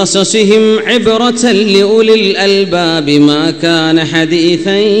ഖസസിഹിം ഇബ്റതൻ ലിഉലിൽ അൽബാബി മാ കാന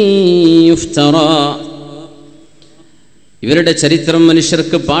ഹദീസൻ യുഫ്തറാ. ഇവരുടെ ചരിത്രം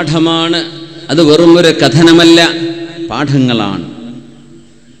മനുഷ്യർക്ക് പാഠമാണ്. അത് വെറും ഒരു കഥനമല്ല, പാഠങ്ങളാണ്.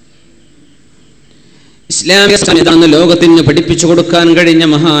 ഇസ്ലാമിക ലോകത്തിന് പഠിപ്പിച്ചു കൊടുക്കാൻ കഴിഞ്ഞ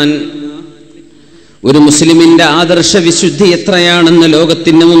മഹാൻ, ഒരു മുസ്ലിമിന്റെ ആദർശ വിശുദ്ധി എത്രയാണെന്ന്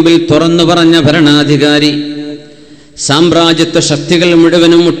ലോകത്തിന് മുമ്പിൽ തുറന്നു പറഞ്ഞ ഭരണാധികാരി, സാമ്രാജ്യത്വ ശക്തികൾ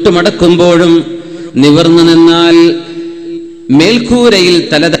മുഴുവനും മുട്ടുമടക്കുമ്പോഴും നിവർന്നു നിന്നാൽ മേൽക്കൂരയിൽ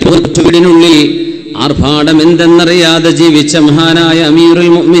തലതൂരിനുള്ളിൽ ആർഭാടം എന്തെന്നറിയാതെ ജീവിച്ച മഹാനായ അമീറുൽ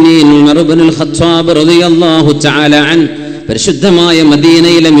മുഅ്മിനീൻ ഉമർ ഇബ്നുൽ ഖത്താബ് റളിയല്ലാഹു തആല അൻഹു പരിശുദ്ധമായ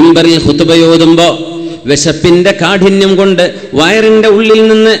മദീനയിലെ മിമ്പറിൽ ഖുതുബയോതുമ്പോൾ വിശപ്പിന്റെ കാഠിന്യം കൊണ്ട് വയറിന്റെ ഉള്ളിൽ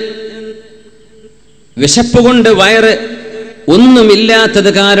നിന്ന് വിശപ്പ് കൊണ്ട് വയറ് ഒന്നുമില്ലാത്തത്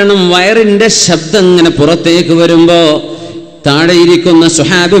കാരണം വയറിന്റെ ശബ്ദം ഇങ്ങനെ പുറത്തേക്ക് വരുമ്പോ താഴെയിരിക്കുന്ന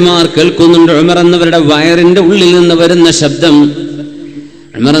സ്വഹാബിമാർ കേൾക്കുന്നുണ്ട് ഉമർ എന്നവരുടെ വയറിന്റെ ഉള്ളിൽ നിന്ന് വരുന്ന ശബ്ദം.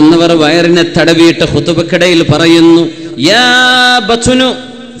 ഉമർ എന്നവർ വയറിനെ തടവിയിട്ട് ഖുതുബക്കിടയിൽ പറയുന്നു, യാ ബത്നു,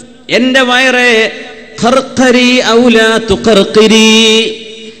 എന്റെ വയറേ, ഖർഖരി ഔ ലാ തുഖർഖിരി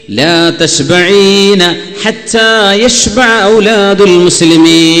ലാ തശ്ബഈന ഹത്താ യശ്ബഅ ഔലാദുൽ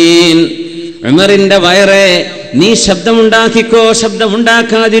മുസ്ലിമീൻ. ഉമറിന്റെ വയറേ, നീ ശബ്ദമുണ്ടാക്കിക്കോ,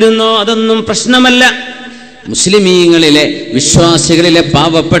 ശബ്ദമുണ്ടാക്കാതിരുന്നോ, അതൊന്നും പ്രശ്നമല്ല. മുസ്ലിമീങ്ങളിലെ വിശ്വാസികളിലെ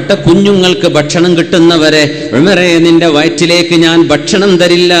പാവപ്പെട്ട കുഞ്ഞുങ്ങൾക്ക് ഭക്ഷണം കിട്ടുന്നവരെ ഉമറേ, നിന്റെ വയറ്റിലേക്ക് ഞാൻ ഭക്ഷണം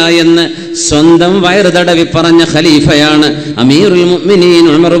തരില്ല എന്ന് സ്വന്തം വയറ് തടവി പറഞ്ഞ ഖലീഫയാണ് അമീറുൽ മുഅ്മിനീൻ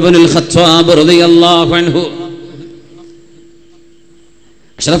ഉമർ ഇബ്നുൽ ഖത്താബ് റളിയല്ലാഹു അൻഹു.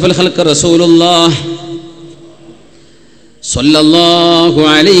 അഷ്റഫുൽ ഖൽഖ് റസൂലുള്ളാഹ് സ്വല്ലല്ലാഹു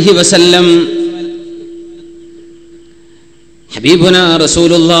അലൈഹി വസല്ലം, ഹബീബുന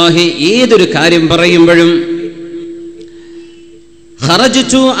റസൂലുള്ളാഹി ഏതൊരു കാര്യം പറയുമ്പോഴും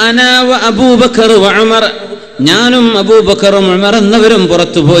ഖറജ്തു അനാ വ അബൂബക്കർ വ ഉമർ, ഞാനും അബൂബക്കറും ഉമർ എന്നവരും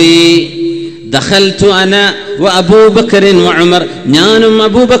പുറത്തുപോയി. ദഖൽതു അനാ വ അബൂബക്കറിൻ വ ഉമർ, ഞാനും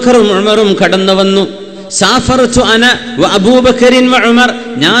അബൂബക്കറും ഉമറും കടന്നു വന്നു. സാഫർതു അന വ അബൂബക്കറിൻ വ ഉമർ,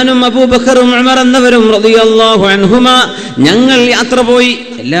 ഞാനും അബൂബക്കറും ഉമർ എന്നവരും റളിയല്ലാഹു അൻഹുമാ, ഞങ്ങൾ യാത്ര പോയി.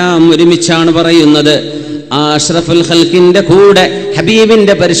 എല്ലാം ഒരുമിച്ചാണ് പറയുന്നത്. അഷ്റഫുൽ ഖൽഖിന്റെ കൂടെ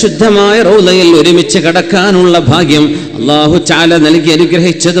ഹബീബിന്റെ പരിശുദ്ധമായ റൗളയിൽ ഒരുമിച്ച് കടക്കാനുള്ള ഭാഗ്യം അല്ലാഹു തആല നൽകി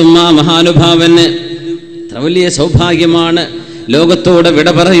അനുഗ്രഹിച്ചതും ആ മഹാനുഭാവന് എത്ര വലിയ സൗഭാഗ്യമാണ്. ലോകത്തോട് വിട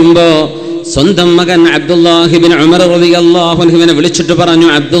പറയുമ്പോ സ്വന്തം മകൻ അബ്ദുല്ലാഹി ഇബ്നു ഉമർ റളിയല്ലാഹു അൻഹുവിനെ വിളിച്ചിട്ട് പറഞ്ഞു,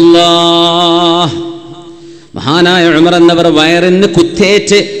 അബ്ദുല്ലാഹ്, മഹാനായ ഉമർ എന്നവർ വയറിന്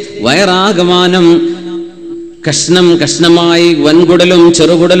കുത്തേറ്റ് വയറാകമാനം കഷ്ണം കഷ്ണമായി വൻകുടലും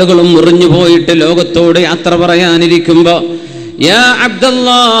ചെറുകുടലുകളും മുറിഞ്ഞു പോയിട്ട് ലോകത്തോട് യാത്ര പറയാനിരിക്കുമ്പോ യാ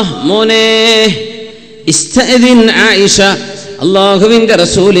അബ്ദല്ലാഹ് മോനെ ഇസ്തഅദിൻ ആയിഷ, അല്ലാഹുവിന്റെ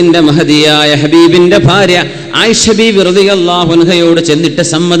റസൂലിന്റെ മഹദിയായ ഹബീബിന്റെ ഭാര്യ ആയിഷ ബീബി റളിയല്ലാഹു അൻഹയോട് ചെന്നിട്ട്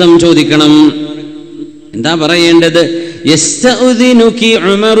സമ്മതം ചോദിക്കണം. എന്താ പറയേണ്ടത്? യസ്തഉദിനുകി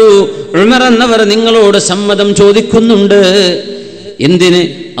ഉമറു, ഉമർ എന്നവർ നിങ്ങളോട് സമ്മതം ചോദിക്കുന്നുണ്ട്. എന്തിന്?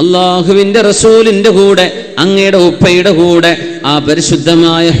 അല്ലാഹുവിന്റെ റസൂലിന്റെ കൂടെ, അങ്ങയുടെ ഉപ്പയുടെ കൂടെ ആ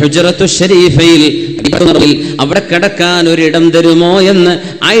പരിശുദ്ധമായ ഹുജ്റത്തു ശരീഫയിൽ അവിടെ കിടക്കാൻ ഒരിടം തരുമോ എന്ന്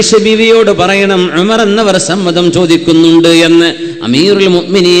ആയിഷ ബീവിയോട് പറയണം. ഉമർ എന്നവർ സമ്മതം ചോദിക്കുന്നുണ്ട് എന്ന്. അമീറുൽ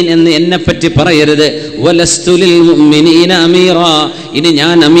മുഅ്മിനീൻ എന്ന് എന്നെ പറ്റി പറയരുത്. വലസ്തുലിൽ മുഅ്മിനീന അമീറാ, ഇനി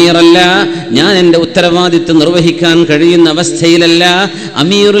ഞാൻ അമീറല്ല, ഞാൻ എൻ്റെ ഉത്തരവാദിത്വം നിർവഹിക്കാൻ കഴിയുന്ന അവസ്ഥയിലല്ല.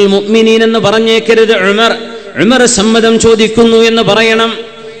 അമീറുൽ മുഅ്മിനീൻ എന്ന് പറഞ്ഞേക്കരുത്. ഉമർ സമ്മതം ചോദിക്കുന്നു എന്ന് പറയണം.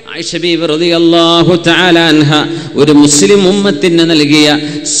 ആയിഷ ബീവി റളിയല്ലാഹു തആല അൻഹ ഒരു മുസ്ലിം ഉമ്മത്തിന് നൽകിയ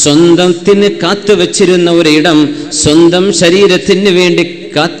സ്വന്തത്തിന് കാത്തുവച്ചിരുന്ന ഒരിടം, സ്വന്തം ശരീരത്തിന് വേണ്ടി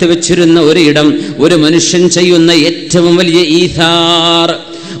കാത്തുവച്ചിരുന്ന ഒരിടം, ഒരു മനുഷ്യൻ ചെയ്യുന്ന ഏറ്റവും വലിയ ഈഥാർ.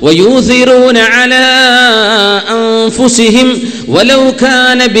 ويؤثرون على أنفسهم ولو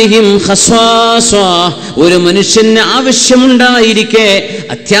كان بهم خصاصة. ഒരു മനുഷ്യന് ആവശ്യമുണ്ടായിരിക്കെ,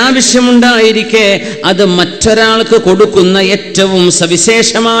 അത്യാവശ്യമുണ്ടായിരിക്കെ അത് മറ്റൊരാൾക്ക് കൊടുക്കുന്ന ഏറ്റവും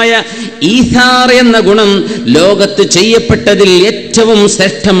സവിശേഷമായ ഈഥാർ എന്ന ഗുണം ലോകത്ത് ചെയ്യപ്പെട്ടതിൽ ഏറ്റവും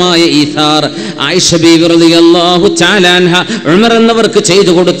ശ്രേഷ്ഠമായ ഈഥാർ ആയിഷ ബീവി റളിയല്ലാഹു തആല അൻഹ ഉമർ എന്നവർക്ക്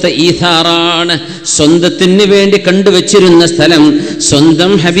ചെയ്തു കൊടുത്ത ഈഥാറാണ്. സ്വന്തത്തിന് വേണ്ടി കണ്ടുവച്ചിരുന്ന സ്ഥലം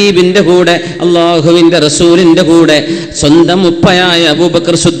സ്വന്തം ഹബീബിന്റെ കൂടെ, അല്ലാഹുവിന്റെ റസൂലിന്റെ കൂടെ, സ്വന്തം ഉപ്പയായ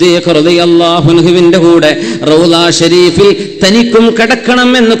അബൂബക്കർ സിദ്ദീഖ് റളിയല്ലാഹു അൻഹുവിന്റെ കൂടെ റൗള ഷരീഫിൽ തനിക്കും കടക്കണം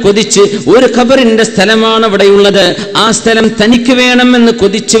എന്ന് കൊതിച്ച് ഒരു ഖബറിന്റെ സ്ഥലമാണ് അവിടെയുള്ളത്. ആ സ്ഥലം തനിക്ക് വേണമെന്ന്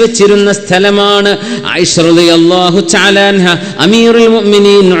കൊതിച്ചു വെച്ചിരുന്ന സ്ഥലമാണ് ആയിഷ റളിയല്ലാഹു തആല അൻഹ അമീറുൽ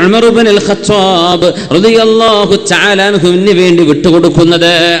മുഅ്മിനീൻ ഉമർ ഇബ്നുൽ ഖത്താബ് റളിയല്ലാഹു തആല അൻഹുവിന് വേണ്ടി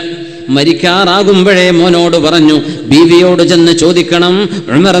വിട്ടുകൊടുക്കുന്നത്. മരിക്കാറാകുമ്പോഴേ മോനോട് പറഞ്ഞു, ബീവിയോട് ചെന്ന് ചോദിക്കണം,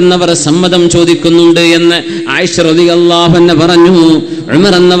 ഉമർ എന്നവർ സമ്മതം ചോദിക്കുന്നുണ്ട് എന്ന്. ആയിഷ റളിയല്ലാഹു അൻഹ പറഞ്ഞു,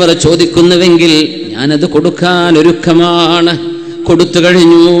 ഉമർ എന്നവർ ചോദിക്കുന്നുവെങ്കിൽ ഞാനത് കൊടുക്കാൻ ഒരുക്കമാണ്. കൊടുത്തു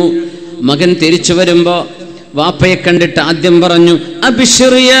കഴിഞ്ഞു. മകൻ തിരിച്ചു വരുമ്പോ വാപ്പയെ കണ്ടിട്ട് ആദ്യം പറഞ്ഞു,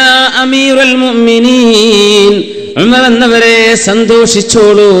 അബ്ശിർ യാ അമീറുൽ മുഅ്മിനീൻ, ഉമർ എന്നവരെ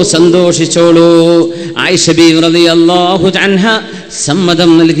സന്തോഷിച്ചോളൂ, സന്തോഷിച്ചോളൂ. ആയിഷ ബീവി റളിയല്ലാഹു അൻഹ സമ്മതം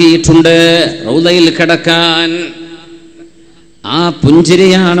നൽകിയിട്ടുണ്ട് റൗളയിൽ കിടക്കാൻ. ആ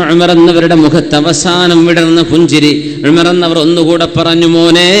പുഞ്ചിരിയാണ് ഉമർ എന്നവരുടെ മുഖത്ത് അവസാനം വിടർന്ന പുഞ്ചിരി. ഉമർ എന്നവർ ഒന്നുകൂടെ പറഞ്ഞു,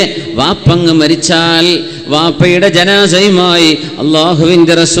 മോനെ വാപ്പങ്ങ് മരിച്ചാൽ വാപ്പയുടെ ജനാസയുമായി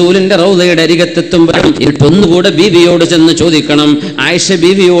അല്ലാഹുവിന്റെ റസൂലിന്റെ റൗളയുടെ അരികത്തെത്തുമ്പോൾ ഒന്നുകൂടെ ബീവിയോട് ചെന്ന് ചോദിക്കണം, ആയിഷ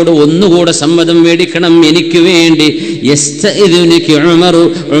ബീവിയോട് ഒന്നുകൂടെ സമ്മതം മേടിക്കണം എനിക്ക് വേണ്ടി.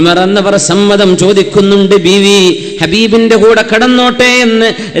 ഉമർ എന്നവർ സമ്മതം ചോദിക്കുന്നുണ്ട്, ബീവി ഹബീബിന്റെ കൂടെ കടന്നോട്ടെ എന്ന്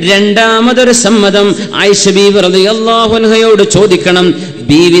രണ്ടാമതൊരു സമ്മതം ആയിഷ ബീവി റളിയല്ലാഹു അൻഹയോട് ചോദിക്കണം.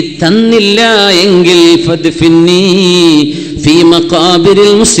 ബീവി തന്നില്ല എങ്കിൽ ഫീ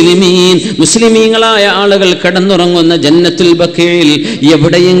മഖാബിരിൽ മുസ്ലിമീൻ, മുസ്ലിമീങ്ങളായ ആളുകൾ കടന്നുറങ്ങുന്ന ജന്നത്തുൽ ബഖീൽ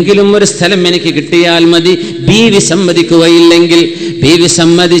എവിടെയെങ്കിലും ഒരു സ്ഥലം എനിക്ക് കിട്ടിയാൽ മതി. ബീവി സമ്മതിക്കുകയില്ലെങ്കിൽ, ബീവി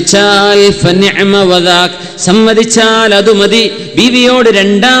സമ്മതിച്ചാൽ ഫനിഅമ വദാക്, സമ്മതിച്ചാൽ അത് മതി. ബീവിയോട്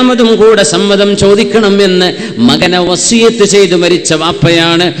രണ്ടാമതും കൂടെ സമ്മതം ചോദിക്കണം എന്ന് മകനെ വസിയത്ത് ചെയ്തു മരിച്ച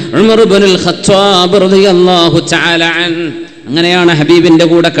വാപ്പയാണ് ഉമർ ഇബ്നുൽ ഖത്താബ് റളിയല്ലാഹു തആല അൻ. അങ്ങനെയാണ് ഹബീബിന്റെ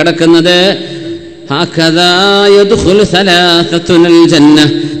കൂടെ കിടക്കുന്നത്.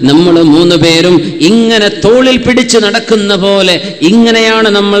 നമ്മൾ മൂന്ന് പേരും ഇങ്ങനെ തോളിൽ പിടിച്ച് നടക്കുന്ന പോലെ ഇങ്ങനെയാണ്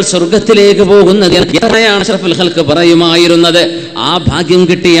നമ്മൾ സ്വർഗത്തിലേക്ക് പോകുന്നത് എന്നാണ് അഷ്റഫുൽ ഖൽഖ് പറയുമായിരുന്നത്. ആ ഭാഗ്യം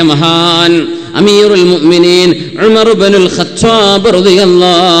കിട്ടിയ മഹാൻ അമീറുൽ മുഅ്മിനീൻ ഉമർ ഇബ്നുൽ ഖത്താബ്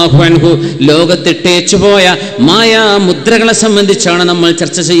റളിയല്ലാഹു അൻഹു ലോകത്തിട്ടേച്ചു പോയ മായാ മുദ്രകളെ സംബന്ധിച്ചാണ് നമ്മൾ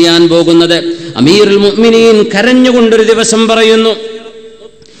ചർച്ച ചെയ്യാൻ പോകുന്നത്. അമീറുൽ മുഅ്മിനീൻ കരഞ്ഞുകൊണ്ടൊരു ദിവസം പറയുന്നു.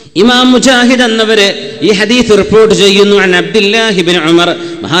 ഇമാം മുജാഹിദ് എന്നവര് ഈ ഹദീസ് റിപ്പോർട്ട് ചെയ്യുന്നു. അൻ അബ്ദുല്ലാഹി ഇബ്നു ഉമർ,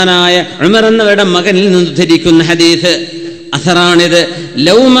 മഹാനായ ഉമർ എന്നവരുടെ മകനിൽ നിന്ന് ഉദ്ധരിക്കുന്ന ഹദീസ് അഥറാണിത്.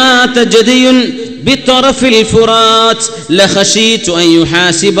 ലൗ മാത ജദിയുൻ ബിതറഫിൽ ഫുറാത്ത് ലഖശീതു അൻ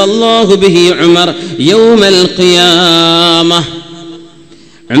യുഹാസിബ അല്ലാഹു ബിഹി ഉമർ യൗമൽ ഖിയാമah.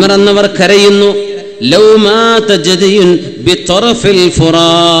 ഉമർ എന്നവർ കരയുന്നു. ലൗ മാത ജദിയുൻ ബിതറഫിൽ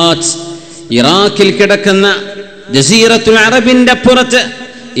ഫുറാത്ത്, ഇറാഖിൽ കിടക്കുന്ന ജസീറത്തുൽ അറബിന്റെ പുറത്ത്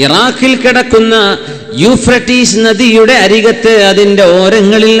ഇറാഖിൽ കിടക്കുന്ന യൂഫ്രട്ടീസ് നദിയുടെ അരികത്ത്, അതിൻ്റെ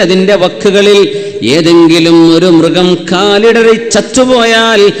ഓരങ്ങളിൽ, അതിൻ്റെ വക്കുകളിൽ ഏതെങ്കിലും ഒരു മൃഗം കാലിടറി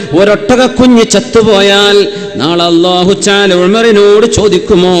ചത്തുപോയാൽ, ഒരൊട്ടകക്കുഞ്ഞ് ചത്തുപോയാൽ നാളെ അല്ലാഹു തആല ഉമറിനോട്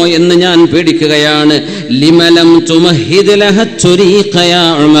ചോദിക്കുമോ എന്ന് ഞാൻ പേടിക്കുകയാണ്. ലിമലം തുമഹിദ് ലഹ തുരീഖ യാ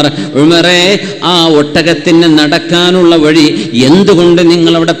ഉമർ, ഉമറേ ആ ഒട്ടകത്തിന് നടക്കാനുള്ള വഴി എന്തുകൊണ്ട്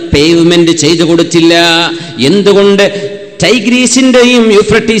നിങ്ങൾ അവിടെ പേവ്മെന്റ് ചെയ്തു കൊടുത്തില്ല? എന്തുകൊണ്ട് ടൈഗ്രീസിന്റെയും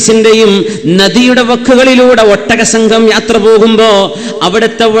യൂഫ്രട്ടീസിന്റെയും നദിയുടെ വക്കുകളിലൂടെ ഒട്ടക സംഘം യാത്ര പോകുമ്പോ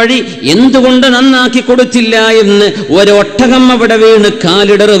അവിടുത്തെ വഴി എന്തുകൊണ്ട് നന്നാക്കി കൊടുത്തില്ല എന്ന് ഒരൊട്ടകം അവിടെ വീണ്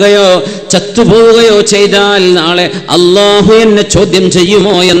കാലിടറുകയോ ചത്തുപോവുകയോ ചെയ്താൽ നാളെ അല്ലാഹു എന്നെ ചോദ്യം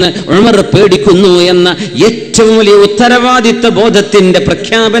ചെയ്യുമോ എന്ന് ഉമർ പേടിക്കുന്നു എന്ന ഏറ്റവും വലിയ ഉത്തരവാദിത്വ ബോധത്തിന്റെ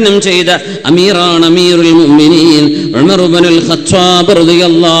പ്രഖ്യാപനം ചെയ്ത അമീറാണ് അമീറുൽ മുഅ്മിനീൻ ഉമർ ഇബ്നുൽ ഖത്താബ്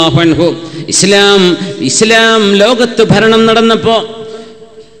റളിയല്ലാഹു അൻഹു. ഇസ്ലാം ലോകത്ത് ഭരണം നടന്നപ്പോ,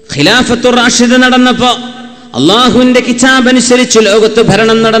 ഖിലാഫത്തുർ റാഷിദ് നടന്നപ്പോ, അള്ളാഹുവിന്റെ കിതാബ് അനുസരിച്ച് ലോകത്ത്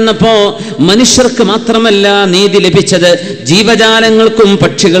ഭരണം നടന്നപ്പോ മനുഷ്യർക്ക് മാത്രമല്ല നീതി ലഭിച്ചത്, ജീവജാലങ്ങൾക്കും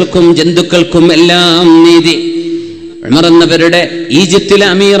പക്ഷികൾക്കും ജന്തുക്കൾക്കും എല്ലാം നീതി. ഉമർ എന്നവരുടെ ഈജിപ്തിലെ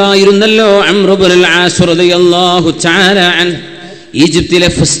അമീറായിരുന്നല്ലോ അംർ ഇബ്നുൽ ആസ് റളിയല്ലാഹു തആല അൻഹു. ഈജിപ്തിലെ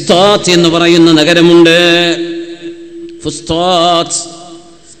ഫുസ്താത്ത് എന്ന് പറയുന്ന നഗരമുണ്ട്. ഫുസ്താത്ത്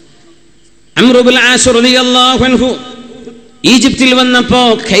അംർ ഇബ്നുൽ ആസ് റളിയല്ലാഹു അൻഹു ഈജിപ്തിൽ വന്നപ്പോ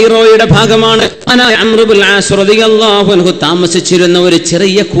കൈറോയുടെ ഭാഗമാണ്. അംർ ഇബ്നുൽ ആസ് റളിയല്ലാഹു അൻഹു താമസിച്ചിരുന്ന ഒരു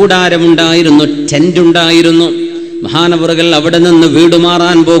ചെറിയ കൂടാരമുണ്ടായിരുന്നു, ടെന്റ് ഉണ്ടായിരുന്നു. മഹാനവറുകൾ അവിടെ നിന്ന് വീട്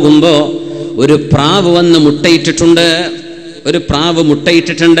മാറാൻ പോകുമ്പോ ഒരു പ്രാവ് വന്ന് മുട്ടയിട്ടിട്ടുണ്ട്. ഒരു പ്രാവ്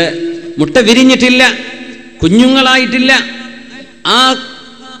മുട്ടയിട്ടിട്ടുണ്ട്. മുട്ട വിരിഞ്ഞിട്ടില്ല, കുഞ്ഞുങ്ങളായിട്ടില്ല. ആ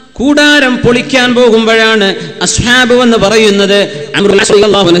കൂടാരം പൊളിക്കാൻ പോകുമ്പോഴാണ് അസ്ഹാബ് എന്ന് പറയുന്നത് അംർ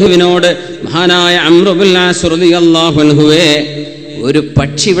റളിയല്ലാഹു അൻഹുവിനോട്, മഹാനായ അംർ റളിയല്ലാഹു അൻഹുവേ, ഒരു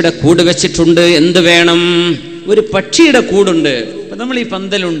പക്ഷി ഇവിടെ കൂട് വെച്ചിട്ടുണ്ട്, എന്ത് വേണം? ഒരു പക്ഷിയുടെ കൂടുണ്ട്. അപ്പൊ നമ്മൾ ഈ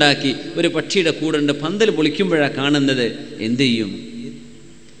പന്തലുണ്ടാക്കി ഒരു പക്ഷിയുടെ കൂടുണ്ട്, പന്തൽ പൊളിക്കുമ്പോഴാണ് കാണുന്നത്, എന്ത് ചെയ്യും?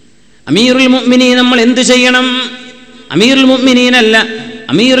 അമീറുൽ മുഅ്മിനീൻ നമ്മൾ എന്ത് ചെയ്യണം? അമീറുൽ മുഅ്മിനീൻ അല്ല,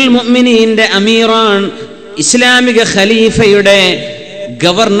 അമീറുൽ മുഅ്മിനീന്റെ അമീറാൻ, ഇസ്ലാമിക ഖലീഫയുടെ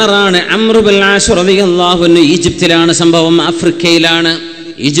ഗവർണറാണ് അംർ ഇബ്നുൽ ആസ് റളിയല്ലാഹു അൻഹു. ഈജിപ്തിലാണ് സംഭവം, ആഫ്രിക്കയിലാണ്,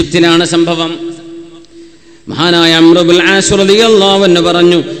 ഈജിപ്തിലാണ് സംഭവം. മഹാനായ അംർ ഇബ്നുൽ ആസ് റളിയല്ലാഹു അൻഹു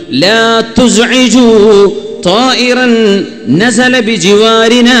പറഞ്ഞു, ലാ തുസ്ഇജു ത്വായിറൻ നസല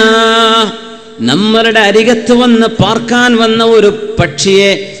ബിജിവാരിനാ, നമ്മളുടെ അരികത്ത് വന്ന് പാർക്കാൻ വന്ന ഒരു പക്ഷിയെ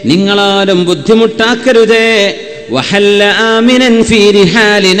നിങ്ങളാരും ബുദ്ധിമുട്ടാക്കരുതേ. വഹല്ല ആമിനൻ ഫീ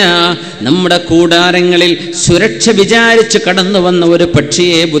റിഹാലിനാ, നമ്മുടെ കൂടാരങ്ങളിൽ സുരക്ഷ വിചാരിച്ച് കടന്നു വന്ന ഒരു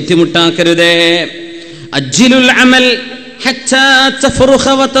പക്ഷിയെ ബുദ്ധിമുട്ടാക്കരുതേ. അജ്ജിലുൽ അമൽ ഹത്താ തഫറുഖ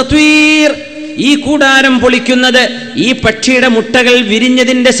വതത്വീർ, ഈ കൂടാരം പൊളിക്കുന്നത് ഈ പക്ഷിയുടെ മുട്ടകൾ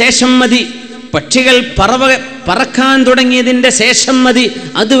വിരിഞ്ഞതിന്റെ ശേഷം മതി, പക്ഷികൾ പറക്കാൻ തുടങ്ങിയതിന്റെ ശേഷം മതി.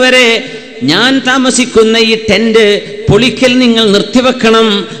 അതുവരെ ഞാൻ താമസിക്കുന്ന ഈ ടെന്റ് പൊളിക്കൽ നിങ്ങൾ നിർത്തിവെക്കണം.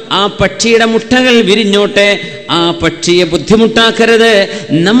 ആ പക്ഷിയുടെ മുട്ടകൾ വിരിഞ്ഞോട്ടെ, ആ പക്ഷിയെ ബുദ്ധിമുട്ടാക്കരുത്.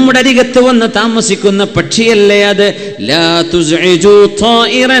 നമ്മുടെ അരികത്ത് വന്ന് താമസിക്കുന്ന പക്ഷിയല്ലേ അത്. ലാ തുസ്ഇജു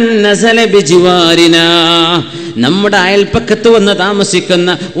ത്വായിറൻ നസല ബിജിവാരിനാ, നമ്മുടെ അയൽപ്പക്കത്ത് വന്ന്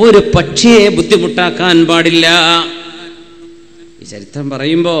താമസിക്കുന്ന ഒരു പക്ഷിയെ ബുദ്ധിമുട്ടാക്കാൻ പാടില്ല. ഈ ചരിത്രം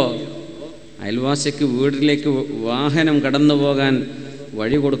പറയുമ്പോ അയൽവാസിക്ക് വീട്ടിലേക്ക് വാഹനം കടന്നു പോകാൻ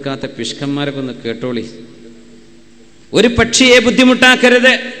വഴി കൊടുക്കാത്ത പിഷ്കന്മാരൊക്കെ ഒന്ന് കേട്ടോളി. ഒരു പക്ഷിയെ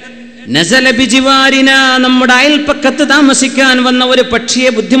ബുദ്ധിമുട്ടാക്കരുത്. നസല ബിജിവാരിന, നമ്മുടെ അയൽപ്പക്കത്ത് താമസിക്കാൻ വന്ന ഒരു പക്ഷിയെ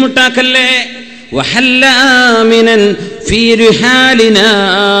ബുദ്ധിമുട്ടാക്കല്ലേ. വഹല്ല ആമിനൻ ഫീ റിഹാലിനാ,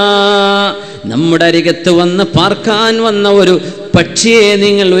 നമ്മുടെ അരികത്ത് വന്ന് പാർക്കാൻ വന്ന ഒരു പക്ഷിയെ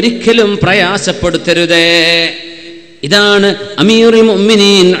നിങ്ങൾ ഒരിക്കലും പ്രയാസപ്പെടുത്തരുതേ. ഇതാണ് അമീറുൽ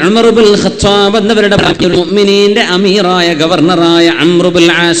മുഅ്മിനീൻ ഉമർ ഇബ്നുൽ ഖത്താബ് എന്നവരുടെ മുഅ്മിനീന്റെ അമീറായ ഗവർണറായ അംർ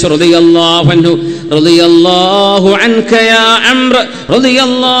ഇബ്നുൽ ആസ് റളിയല്ലാഹു അൻഹു. റളിയല്ലാഹു അൻക യാ അംർ,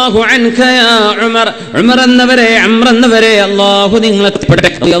 റളിയല്ലാഹു അൻക യാ ഉമർ, ഉമർ എന്നവരെ, അംർ എന്നവരെ അല്ലാഹു നിങ്ങളെ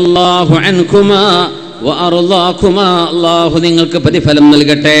റളിയല്ലാഹു അൻകുമാ വഅർളാകുമാ, അല്ലാഹു നിങ്ങൾക്ക് പ്രതിഫലം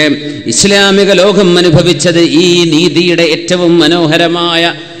നൽകട്ടെ. ഇസ്ലാമിക ലോകം അനുഭവിച്ചത് ഈ നീതിയുടെ ഏറ്റവും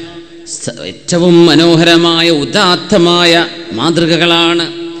മനോഹരമായ ഉദാത്തമായ മാതൃകകളാണ്.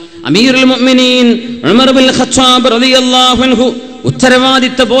 അമീറുൽ മുഅ്മിനീൻ ഉമർ ഇബ്നുൽ ഖത്താബ് റളിയല്ലാഹു അൻഹു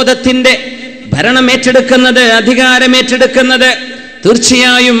ഉത്തരവാദിത്വ ബോധത്തിന്റെ ഭരണമേറ്റെടുക്കുന്നത്, അധികാരമേറ്റെടുക്കുന്നത്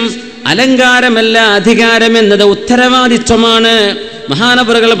തീർച്ചയായും അലങ്കാരമല്ല, അധികാരം എന്നത് ഉത്തരവാദിത്വമാണ്.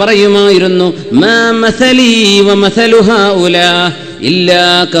 മഹാനവറുകൾ പറയുമായിരുന്നു, മാ മസലി വമസലു ഹൗലാ ഇല്ലാ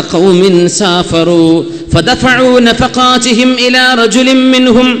കഖൗമിൻ സാഫറു ഫദഫഉ നഫഖാതിഹിം ഇലാ റജുലിൻ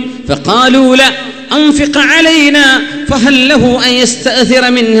മിൻഹും فقالوا لا أنفق علينا فهل له أن يستأثر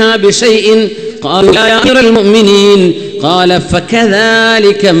منها بشيء قالوا يا أمير المؤمنين قال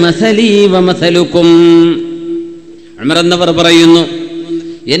فكذلك مثلي ومثلكم. ഉമർ എന്നവർ പറയുന്നു,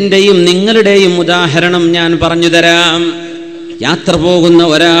 എന്റെയും നിങ്ങളുടെയും ഉദാഹരണം ഞാൻ പറഞ്ഞു തരാം. യാത്ര പോകുന്ന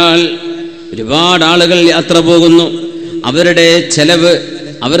ഒരാൾ, ഒരുപാട് ആളുകൾ യാത്ര പോകുന്നു. അവരുടെ ചെലവ്,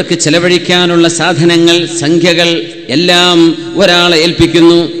 അവർക്ക് ചെലവഴിക്കാനുള്ള സാധനങ്ങൾ, സംഖ്യകൾ എല്ലാം ഒരാളെ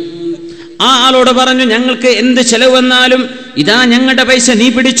ഏൽപ്പിക്കുന്നു. ആ ആളോട് പറഞ്ഞു, ഞങ്ങൾക്ക് എന്ത് ചെലവ് വന്നാലും ഇതാ ഞങ്ങളുടെ പൈസ നീ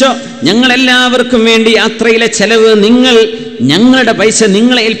പിടിച്ചോ, ഞങ്ങളെല്ലാവർക്കും വേണ്ടി യാത്രയിലെ ചെലവ് ഞങ്ങളുടെ പൈസ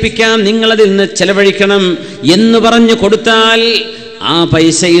നിങ്ങളെ ഏൽപ്പിക്കാം, നിങ്ങളതിൽ നിന്ന് ചെലവഴിക്കണം എന്ന് പറഞ്ഞു കൊടുത്താൽ ആ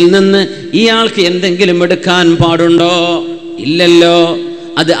പൈസയിൽ നിന്ന് ഇയാൾക്ക് എന്തെങ്കിലും എടുക്കാൻ പാടുണ്ടോ? ഇല്ലല്ലോ.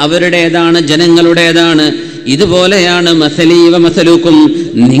 അത് അവരുടേതാണ്, ജനങ്ങളുടേതാണ്. ഇതുപോലെയാണ് മസലീവ മസലൂക്കും,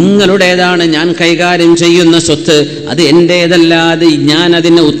 നിങ്ങളുടേതാണ് ഞാൻ കൈകാര്യം ചെയ്യുന്ന സ്വത്ത്, അത് എൻ്റേതല്ലാതെ ഞാൻ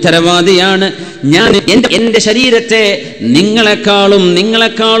അതിന് ഉത്തരവാദിയാണ്. ഞാൻ എൻ്റെ ശരീരത്തെ നിങ്ങളെക്കാളും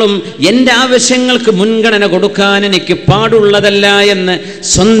എൻ്റെ ആവശ്യങ്ങൾക്ക് മുൻഗണന കൊടുക്കാൻ എനിക്ക് പാടുള്ളതല്ല എന്ന്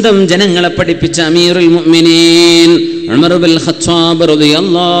സ്വന്തം ജനങ്ങളെ പഠിപ്പിച്ച അമീറുൽ മുഅ്മിനീൻ ഉമർ ബിൻ ഖത്താബ്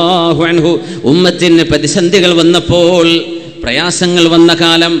റളിയല്ലാഹു അൻഹു ഉമ്മത്തിന് പ്രതിസന്ധികൾ വന്നപ്പോൾ, പ്രയാസങ്ങൾ വന്ന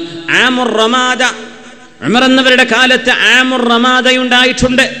കാലം, ആമുർ റമാദ, ഉമർ എന്നവരുടെ കാലത്ത് ആമുർ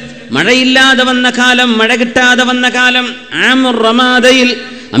റമാദയുണ്ടായിട്ടുണ്ട്. മഴയില്ലാതെ വന്ന കാലം, മഴ കിട്ടാതെ വന്ന കാലം. ആമുർ റമാദയിൽ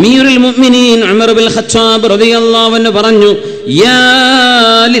അമീറുൽ മുഅ്മിനീൻ ഉമർ ബിൻ ഖത്താബ് റളിയല്ലാഹു അൻഹു പറഞ്ഞു, യാ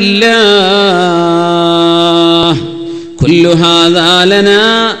ലില്ലാഹ് കുല്ലു ഹാദാ ലനാ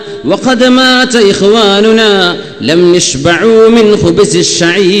വഖദ് മാത ഇഖ്വാനുനാ ലം യശ്ബഉ മിൻ ഖുബ്സി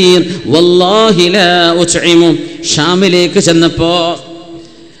ശഈർ വല്ലാഹി ലാ ഉത്ഇമു. ഷാമിലേക്ക് ചെന്നപ്പോ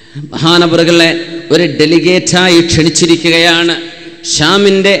മഹാനവറുകളെ ഒരു ഡെലിഗേറ്റായി ക്ഷണിച്ചിരിക്കുകയാണ്.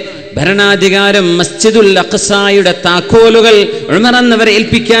 ഷാമിന്റെ ഭരണാധികാരം, മസ്ജിദുൽ അഖ്സായുടെ താക്കോലുകൾ ഉമർ എന്നവരെ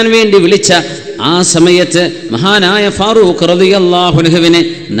ഏൽപ്പിക്കാൻ വേണ്ടി വിളിച്ച ആ സമയത്ത് മഹാനായ ഫാറൂഖ് റളിയല്ലാഹു അൻഹുവിന്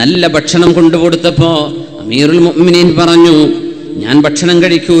നല്ല ഭക്ഷണം കൊണ്ടുകൊടുത്തപ്പോ അമീറുൽ മുഅ്മിനീൻ പറഞ്ഞു, ഞാൻ ഭക്ഷണം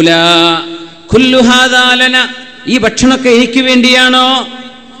കഴിക്കൂല. കുല്ലു ഹാദാ ലനാ, ഈ ഭക്ഷണമൊക്കെ എനിക്ക് വേണ്ടിയാണോ?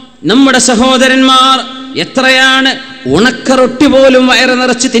 നമ്മുടെ സഹോദരന്മാർ എത്രയാണ്, ഉണക്കറൊട്ടി പോലും വയറ്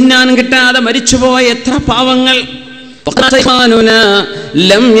നിറച്ച് തിന്നാൻ കിട്ടാതെ മരിച്ചുപോയ എത്ര പാവങ്ങൾ.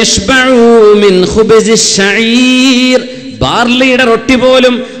 ബാർലിയുടെ റൊട്ടി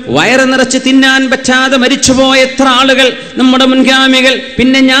പോലും വയറ് നിറച്ച് തിന്നാൻ പറ്റാതെ മരിച്ചുപോയ എത്ര ആളുകൾ, നമ്മുടെ മുൻഗാമികൾ.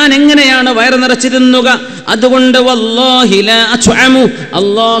 പിന്നെ ഞാൻ എങ്ങനെയാണ് വയറ് നിറച്ച് തിന്നുക? അതുകൊണ്ട് വല്ലാഹി ലാ അത്അമു,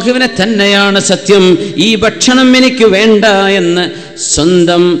 അല്ലാഹുവിനെ തന്നെയാണ് സത്യം, ഈ ഭക്ഷണം എനിക്ക് വേണ്ട എന്ന്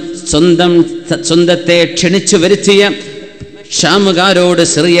സ്വന്തത്തെ ക്ഷണിച്ചു വരുത്തിയ ഷാമുകാരോട്,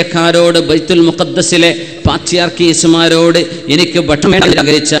 സിറിയക്കാരോട്, ബൈത്തുൽ മുഖദ്ദസിലെ പാത്രിയാർക്കീസുമാരോട് എനിക്ക് ഭക്ഷണം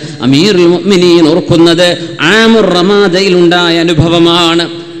ആഗ്രഹിച്ച അമീറുൽ മുഅ്മിനീൻ ഓർക്കുന്നത് ആമുർ റമാദയിൽ ഉണ്ടായ അനുഭവമാണ്.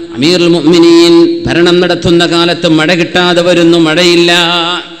 അമീറുൽ മുഅ്മിനീൻ ഭരണം നടത്തുന്ന കാലത്ത് മഴ കിട്ടാതെ വരുന്നു, മഴയില്ല.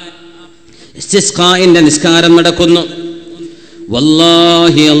 ഇസ്തിസ്ഖാഇന്റെ നിസ്കാരം നടക്കുന്നു.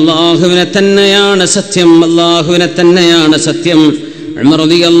 വല്ലാഹി അല്ലാഹുവിനെ തന്നെയാണ് സത്യം, അല്ലാഹുവിനെ തന്നെയാണ് സത്യം. ഉമർ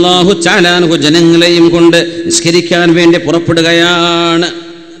റളിയല്ലാഹു തആല അൻഹു ജനങ്ങളെയും കൊണ്ട് നിസ്കരിക്കാൻ വേണ്ടി പുറപ്പെടുകയാണ്.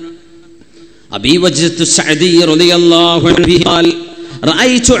 അബീ വജ്ദത്ത് സഅദി റളിയല്ലാഹു അൻഹു ഖാൽ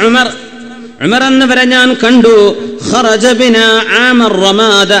റഅയ്തു ഉമർ എന്നവരെ ഞാൻ കണ്ടു, ഖറജ ബിനാ ആമർ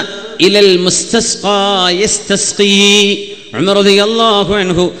റമാദ ഇലൽ മുസ്തസ്ഖാ യസ്തസ്ഖീ. ഉമർ റളിയല്ലാഹു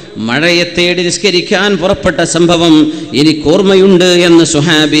അൻഹു മഴയെ തേടി നിസ്കരിക്കാൻ പുറപ്പെട്ട സംഭവം എനിക്ക് ഓർമ്മയുണ്ട് എന്ന്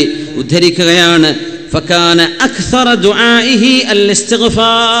സുഹാബി ഉദ്ധരിക്കുകയാണ്. فكان أكثر دعائه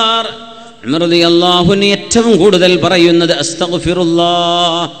الاستغفار. ഉമർ റളിയല്ലാഹു അൻഹു ഏറ്റവും കൂടുതൽ പറയുന്നത്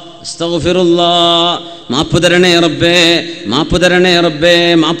അസ്തഗ്ഫിറുല്ലാഹ്, അസ്തഗ്ഫിറുല്ലാഹ്, മാപ്പ് തരണേ റബ്ബേ, മാപ്പ് തരണേ റബ്ബേ,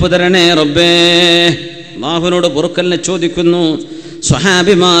 മാപ്പ് തരണേ റബ്ബേ. അല്ലാഹുവിനോട് പൊറുക്കലിനെ ചോദിക്കുന്നു.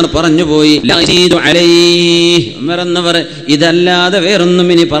 സ്വഹാബിമാർ പറഞ്ഞുപോയി, ഉമർ എന്നവർ ഇതല്ലാതെ വേറൊന്നും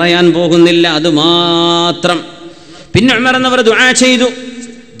ഇനി പറയാൻ പോകുന്നില്ല, അത് മാത്രം. പിന്നെ ഉമർ എന്നവർ ദുആ ചെയ്തു,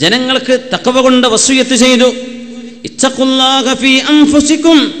 ജനങ്ങൾക്ക് തഖ്വ കൊണ്ട് വസിയത്ത് ചെയ്തു. ഇത്തഖുല്ലാഹ ഫീ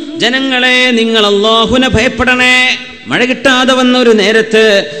അൻഫുസികും, ജനങ്ങളെ നിങ്ങൾ അല്ലാഹുവിനെ ഭയപ്പെടണേ. മഴ കിട്ടാതെ വന്ന ഒരു നേരത്ത്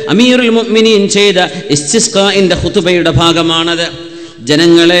അമീറുൽ മുഅ്മിനീൻ ചെയ്ത ഇസ്തിസ്ഖാഇന്റെ ഖുതുബയുടെ ഭാഗമാണത്.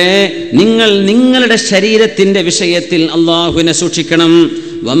 ജനങ്ങളെ, നിങ്ങൾ നിങ്ങളുടെ ശരീരത്തിന്റെ വിഷയത്തിൽ അല്ലാഹുവിനെ സൂക്ഷിക്കണം.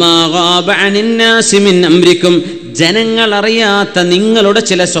 വമാ ഗാബ അനിന്നാസി മിൻ അംരിക്കും, ജനങ്ങൾ അറിയാത്ത നിങ്ങളുടെ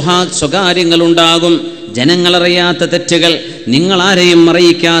ചില സ്വകാര്യങ്ങളുണ്ടാകും. ജനങ്ങളറിയാത്ത തെറ്റുകൾ, നിങ്ങളാരെയും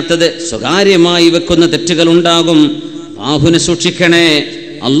അറിയിക്കാത്തത്, സ്വകാര്യമായി വെക്കുന്ന തെറ്റുകൾ ഉണ്ടാകും. അല്ലാഹുവിനെ സൂക്ഷിക്കണേ,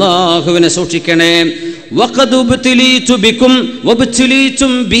 അല്ലാഹുവിനെ സൂക്ഷിക്കണേ. വഖദ് ഉബ്തുലീതു ബികും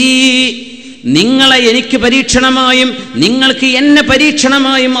വബ്തുലീതും ബി, നിങ്ങളെ എനിക്ക് പരീക്ഷണമായും നിങ്ങൾക്ക് എന്നെ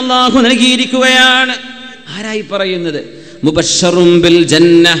പരീക്ഷണമായും അല്ലാഹു നൽകിയിരിക്കുകയാണ്. ആരായി പറയുന്നത്? മുബശ്ശറും ബിൽ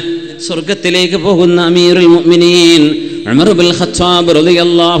ജന്ന, സ്വർഗത്തിലേക്ക് പോകുന്ന അമീറുൽ മുഅ്മിനീൻ ഉമർ ഇബ്നുൽ ഖത്താബ്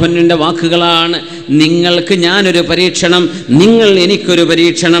റളിയല്ലാഹു അൻഹുവിന്റെ വാക്കുകളാണ്. നിങ്ങൾക്ക് ഞാനൊരു പരീക്ഷണം, നിങ്ങൾ എനിക്കൊരു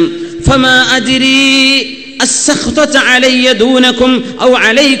പരീക്ഷണം. ഫമാ അദ്രി അസ്ഖതത അലയ്യ ദൂനകും ഔ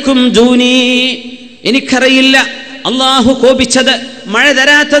അലൈക്കും ദൂനി. എനിക്കറിയില്ല അല്ലാഹു കോപിച്ചത്, മഴ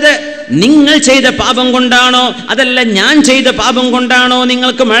തരാത്തത് നിങ്ങൾ ചെയ്ത പാപം കൊണ്ടാണോ അതല്ല ഞാൻ ചെയ്ത പാപം കൊണ്ടാണോ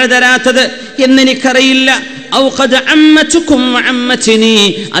നിങ്ങൾക്ക് മഴ തരാത്തത് എന്നെനിക്കറിയില്ല. ഔ ഖദ അമ്മതുകും വഅമ്മതിനി,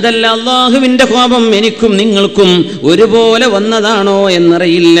 അതല്ല അല്ലാഹുവിന്റെ കോപം എനിക്കും നിങ്ങൾക്കും ഒരുപോലെ വന്നതാണോ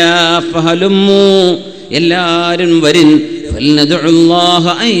എന്നറിയില്ല. ഫഹലുമ്മു, എല്ലാവരും വരിൻ, ഫൽനദുല്ലാഹ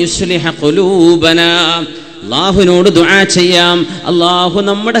അൻ യുസ്ലിഹ ഖുലൂബനാ, അല്ലാഹുവിനോട് ദുആ ചെയ്യാം, അല്ലാഹു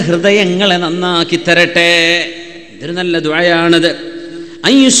നമ്മുടെ ഹൃദയങ്ങളെ നന്നാക്കി തരട്ടെ. ഇതൊരു നല്ല ദുആയാണത്.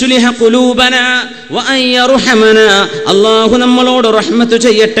 അൻ യുസ്ലിഹ ഖുലൂബനാ വഅൻ യർഹമനാ, അല്ലാഹു നമ്മളോട് റഹ്മത്ത്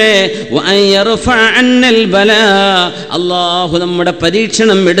ചെയ്യട്ടെ. വഅൻ യർഫഅ അന്നൽ ബലാ, അല്ലാഹു നമ്മുടെ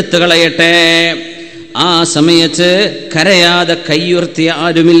പരീക്ഷണം എടുത്തു കളയട്ടെ. ആ സമയത്ത് കരയാതെ കൈയുയർത്തിയ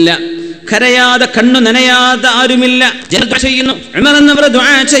ആരുമില്ല, കരയാതെ കണ്ണു നനയാതെ ആരുമില്ല. ചെയ്യുന്നു ഉമർ എന്നവർ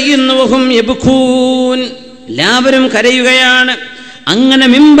ദുആ ചെയ്യുന്നു. വഹും യബ്കൂൻ, എല്ലാവരും കരയുകയാണ്. അങ്ങനെ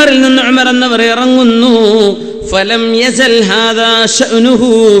മിമ്പറിൽ നിന്ന് ഉമർ എന്നവർ ഇറങ്ങുന്നു. ഫലം യസൽ ഹാദാ ശഅനുഹു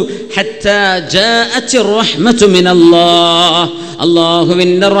ഹത്താ ജാഅത് റഹ്മതു മിനല്ലാഹ്,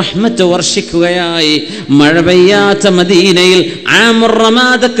 അല്ലാഹുവിന്റെ റഹ്മത്ത് വർഷിക്കുകയായി. മഴ പെയ്യാത്ത മദീനയിൽ ആമുർ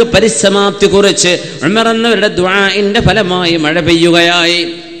റമാദക്ക് പരിസമാപ്തി കുറിച്ച് ഉമർ എന്നവരുടെ ദുആഇന്റെ ഫലമായി മഴ പെയ്യുകയായി.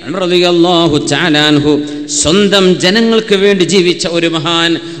 ഉമർ റളിയല്ലാഹു തആല അൻഹു സ്വന്തം ജനങ്ങൾക്ക് വേണ്ടി ജീവിച്ച ഒരു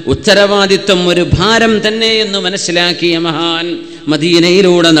മഹാൻ, ഉത്തരവാദിത്വം ഒരു ഭാരം തന്നെ എന്ന് മനസ്സിലാക്കിയ മഹാൻ,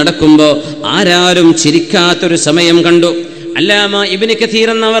 മദീനയിലൂടെ നടക്കുമ്പോൾ ആരാരും ചിരിക്കാത്തൊരു സമയം കണ്ടു. അല്ലാമ ഇബ്നു കസീർ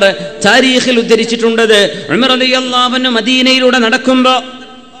എന്നവർ താരീഖിൽ ഉദ്ധരിച്ചിട്ടുണ്ടത്, ഉമർ റളിയല്ലാഹു അൻഹു മദീനയിലൂടെ നടക്കുമ്പോൾ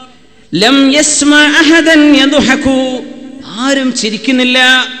ലം യസ്മഅ അഹദൻ യദ്ഹകു, ആരും ചിരിക്കുന്നില്ല.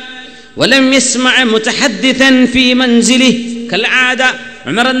 വലം യസ്മഅ മുതഹദ്ദിസൻ ഫീ മൻസിലിഹി കൽആദ,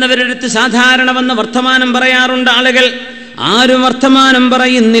 ഉമർ എന്നവരുടെ അടുത്ത് സാധാരണ വന്ന് വർത്തമാനം പറയാറുണ്ട് ആളുകൾ, ആരും വർത്തമാനം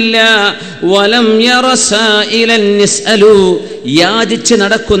പറയുന്നില്ല. വലം യറ സായിലൻ യസ്അലു, യാചിച്ച്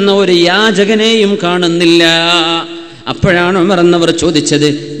നടക്കുന്ന ഒരു യാചകനെയും കാണുന്നില്ല. അപ്പോഴാണ് ഉമർ എന്നവർ ചോദിച്ചത്,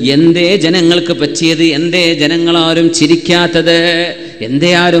 എന്തേ ജനങ്ങൾക്ക് പറ്റിയത്, എന്തേ ജനങ്ങളാരും ചിരിക്കാത്തത്,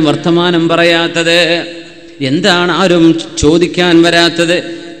 എന്തേ ആരും വർത്തമാനം പറയാത്തത്, എന്താണ് ആരും ചോദിക്കാൻ വരാത്തത്,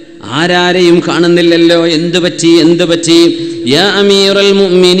 ആരാരെയും കാണുന്നില്ലല്ലോ, എന്തു പറ്റി, എന്തു പറ്റി? യാ അമീറുൽ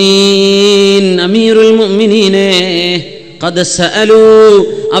മുഅ്മിനീൻ, അമീറുൽ മുഅ്മിനീനെ ഖദ് സഅലു,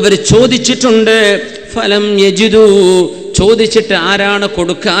 അവർ ചോദിച്ചിട്ടുണ്ട്. ഫലം യജിദു, ചോദിച്ചിട്ട് ആരാണ്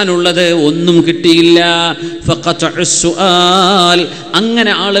കൊടുക്കാനുള്ളത്, ഒന്നും കിട്ടിയില്ല. ഫഖതഉ സുആൽ,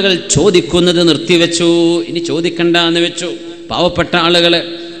 അങ്ങനെ ആളുകൾ ചോദിക്കുന്നത് നിർത്തിവെച്ചു, ഇനി ചോദിക്കണ്ടെന്ന് വെച്ചു. പാവപ്പെട്ട ആളുകൾ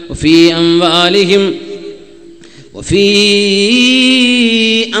ഫീ അംവാലിഹിം وفي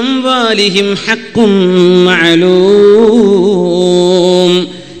أموالهم حق معلوم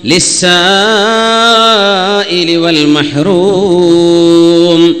للسائل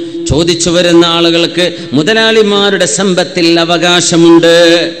والمحروم, ചോദിച്ചു വരുന്ന ആളുകൾക്ക് മുതലാളിമാരുടെ സമ്പത്തിൽ അവകാശമുണ്ട്.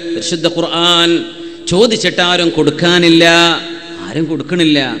 പരിശുദ്ധ ഖുർആൻ. ചോദിച്ചിട്ട് ആരും കൊടുക്കാനില്ല, ആരും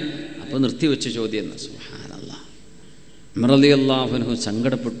കൊടുക്കണില്ല. അപ്പോൾ നിർത്തിവെച്ചു ചോദ്യം. സുബ്ഹാനല്ലാഹ്, ഉമർ റളിയല്ലാഹു അൻഹു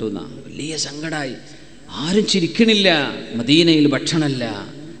സങ്കടപ്പെട്ടു, വലിയ സങ്കടമായി. ആരും ചിരിക്കണില്ല. മദീനയിൽ ഭക്ഷണമല്ല,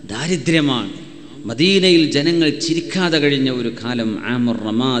 ദാരിദ്ര്യമാണ്. മദീനയിൽ ജനങ്ങൾ ചിരിക്കാതെ കഴിഞ്ഞ ഒരു കാലം ആമുർ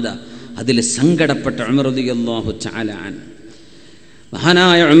റമാദ. അതിൽ സങ്കടപ്പെട്ട ഉമർ റളിയല്ലാഹു തആല അൻഹു,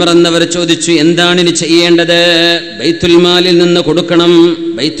 മഹാനായ ഉമർ എന്നവർ ചോദിച്ചു, എന്താണ് ഇനി ചെയ്യേണ്ടത്? ബൈത്തുൽ മാലിൽ നിന്ന് കൊടുക്കണം,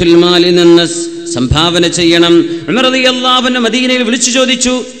 ബൈത്തുൽ മാലിൽ നിന്ന് സംഭാവന ചെയ്യണം. ഉമർ റളിയല്ലാഹു അൻഹു മദീനയിൽ വിളിച്ചു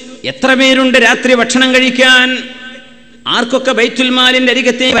ചോദിച്ചു, എത്ര പേരുണ്ട് രാത്രി ഭക്ഷണം കഴിക്കാൻ? ആർക്കൊക്കെ ബൈത്തുൽ മാലിന്റെ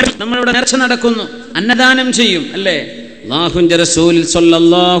അരികത്തെ നമ്മളിവിടെ നേർച്ച നടക്കുന്നു, അന്നദാനം ചെയ്യും അല്ലേ? അല്ലാഹുവിന്റെ റസൂൽ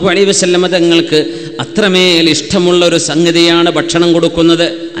സ്വല്ലല്ലാഹു അലൈഹി വസല്ലം തങ്ങൾക്ക് അത്രമേൽ ഇഷ്ടമുള്ള ഒരു സംഗതിയാണ് ഭക്ഷണം കൊടുക്കുന്നത്,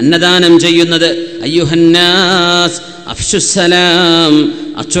 അന്നദാനം ചെയ്യുന്നത്. അയ്യുഹന്നാസ് അഫ്ശുസ്സലാം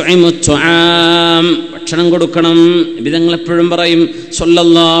അത്ഇമുത് തുആം, ഭക്ഷണം കൊടുക്കണം. നബിതങ്ങൾ എപ്പോഴും പറയും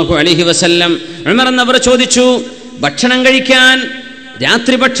സ്വല്ലല്ലാഹു അലൈഹി വസല്ലം. ഉമർ എന്നവർ ചോദിച്ചു, ഭക്ഷണം കഴിക്കാൻ,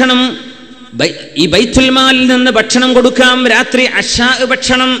 രാത്രി ഭക്ഷണം ഈ ബൈത്തുൽ മാലിൽ നിന്ന് ഭക്ഷണം കൊടുക്കാം, രാത്രി അശാ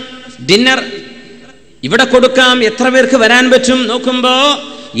ഭക്ഷണം, ഡിന്നർ ഇവിടെ കൊടുക്കാം, എത്ര പേർക്ക് വരാൻ പറ്റും? നോക്കുമ്പോ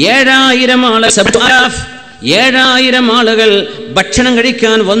 7000 ആളുകൾ, 7000 ആളുകൾ ഭക്ഷണം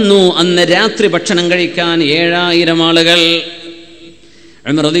കഴിക്കാൻ വന്നു. അന്ന് രാത്രി ഭക്ഷണം കഴിക്കാൻ 7000 ആളുകൾ.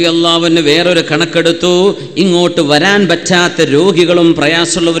 ഉമർ റളിയല്ലാഹു അൻഹു വേറൊരു കണക്കെടുത്തു, ഇങ്ങോട്ട് വരാൻ പറ്റാത്ത രോഗികളും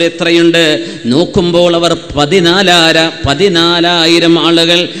പ്രയാസമുള്ളവർ എത്രയുണ്ട് നോക്കുമ്പോൾ അവർ 14,000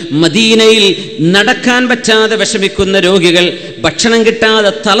 ആളുകൾ. മദീനയിൽ നടക്കാൻ പറ്റാതെ വിഷമിക്കുന്ന രോഗികൾ ഭക്ഷണം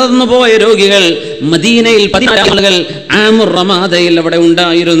കിട്ടാതെ തളർന്നുപോയ രോഗികൾ മദീനയിൽ 14 ആളുകൾ ആമുർ റമാദയിൽ അവിടെ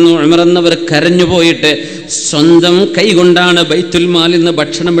ഉണ്ടായിരുന്നു. ഉമർ എന്നവർ കരഞ്ഞുപോയിട്ട് സ്വന്തം കൈകൊണ്ടാണ് ബൈത്തുൽ മാലിൽ നിന്ന്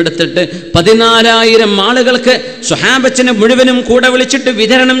ഭക്ഷണം എടുത്തിട്ട് 14,000 ആളുകൾക്ക് സ്വഹാബത്തിനെ മുഴുവനും കൂടെ വിളിച്ചിട്ട്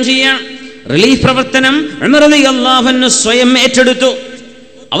വിതരണം ചെയ്യാൻ റിലീഫ് പ്രവർത്തനം ഉമർ റളിയല്ലാഹു അൻഹു സ്വയം ഏറ്റെടുത്തു.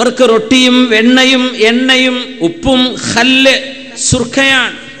 അവർക്ക് റൊട്ടിയും എണ്ണയും ഉപ്പും ഖല്ല്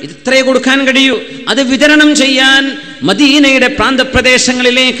സുർഖയാണ്, ഇത്രേ കൊടുക്കാൻ കഴിയൂ. അത് വിതരണം ചെയ്യാൻ മദീനയുടെ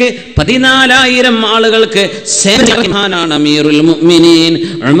പ്രാന്തപ്രദേശങ്ങളിലേക്ക് 14,000 ആളുകൾക്ക് സേവനമാണ് അമീറുൽ മുഅ്മിനീൻ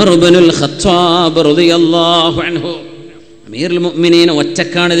ഉമർ ഇബ്നുൽ ഖത്താബ് റളിയല്ലാഹു അൻഹു. അമീറുൽ മുഅ്മിനീൻ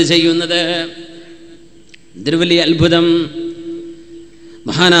ഒറ്റക്കാണ് ഇത് ചെയ്യുന്നത്. ഇതൊരു വലിയ അത്ഭുതം.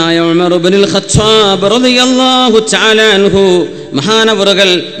 മഹാനായ ഉമർ ഇബ്നുൽ ഖത്താബ് റളിയല്ലാഹു തആല അൻഹു മഹാനവറുകൾ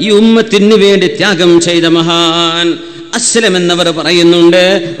ഈ ഉമ്മത്തിന് വേണ്ടി ത്യാഗം ചെയ്ത മഹാൻ. അസ്ലം എന്നവർ പറയുന്നുണ്ട്,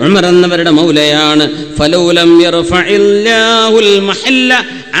 ഉമർ എന്നവരുടെ മൗലയാണ്. ഫലൗലം യർഫഇല്ലാഹുൽ മഹല്ല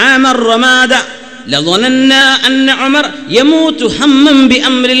ആമർ റമാദ ലظننا അന്ന ഉമർ യമൂതു ഹമ്മൻ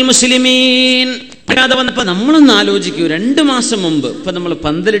ബിഅംരിൽ മുസ്ലിമീൻ. അല്ലാതെ വന്നപ്പോൾ നമ്മളൊന്ന് ആലോചിക്കൂ, 2 മാസം മുമ്പ് ഇപ്പം നമ്മൾ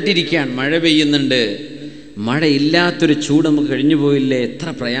പന്തലിട്ടിരിക്കുകയാണ്, മഴ പെയ്യുന്നുണ്ട്. മഴയില്ലാത്തൊരു ചൂട് നമുക്ക് കഴിഞ്ഞു പോയില്ലേ? എത്ര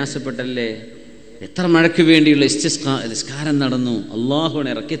പ്രയാസപ്പെട്ടല്ലേ? എത്ര മഴയ്ക്ക് വേണ്ടിയുള്ള നിസ്കാരം നടന്നു, അള്ളാഹുവിനെ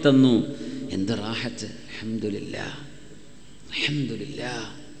ഇറക്കി തന്നു. എന്ത് റാഹത്ത്! അൽഹംദുലില്ലാഹ്, അൽഹംദുലില്ലാഹ്.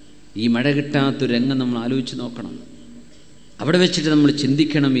 ഈ മഴ കിട്ടാത്തൊരു രംഗം നമ്മൾ ആലോചിച്ച് നോക്കണം. അവിടെ വെച്ചിട്ട് നമ്മൾ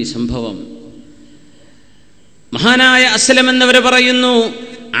ചിന്തിക്കണം ഈ സംഭവം. മഹാനായ അസ്ലം എന്നവർ പറയുന്നു,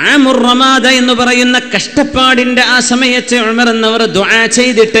 ആമുർ റമാദ എന്ന് പറയുന്ന കഷ്ടപ്പാടിന്റെ ആ സമയത്ത് ഉമർ എന്നവർ ദുആ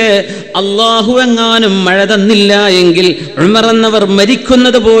ചെയ്തിട്ട് അല്ലാഹു എങ്ങാനും മഴ തന്നില്ല എങ്കിൽ ഉമർ എന്നവർ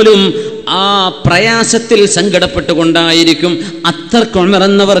മരിക്കുന്നത് പോലും ആ പ്രയാസത്തിൽ സങ്കടപ്പെട്ടുകൊണ്ടായിരിക്കും. അത്രക്ക് ഉമർ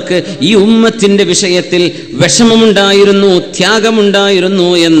എന്നവർക്ക് ഈ ഉമ്മത്തിന്റെ വിഷയത്തിൽ വിഷമമുണ്ടായിരുന്നു, ത്യാഗമുണ്ടായിരുന്നു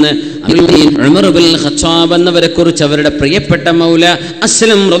എന്ന് ഉമർ ഇബ്നുൽ ഖത്താബ് എന്നവരെ കുറിച്ച് അവരുടെ പ്രിയപ്പെട്ട മൗല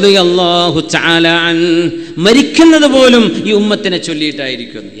അസ്ലം റളിയല്ലാഹു തആല അൻഹു മരിക്കുന്നത് പോലും ഈ ഉമ്മത്തിനെ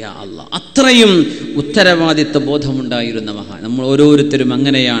ചൊല്ലിയിട്ടായിരിക്കും. യാ അല്ലാഹ്, അത്രയും ഉത്തരവാദിത്വ ബോധമുണ്ടായിരുന്ന മഹാൻ. നമ്മൾ ഓരോരുത്തരും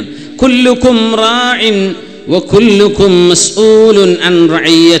അങ്ങനെയാണ്. കുല്ലുകും റാഇൻ വകുല്ലുകും മസ്ഊലുൻ അൻ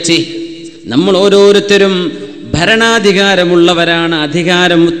റഇയതിഹി. നമ്മൾ ഓരോരുത്തരും ഭരണാധികാരമുള്ളവരാണ്,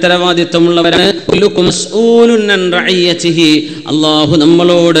 അധികാരം ഉത്തരവാദിത്വമുള്ളവരാണ്. കുല്ലുകും മസ്ഊലുൻ അൻ റഇയതിഹി. അല്ലാഹു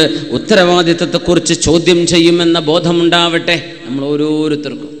നമ്മളോട് ഉത്തരവാദിത്വത്തെക്കുറിച്ച് ചോദ്യം ചെയ്യുമെന്ന ബോധമുണ്ടാവട്ടെ നമ്മൾ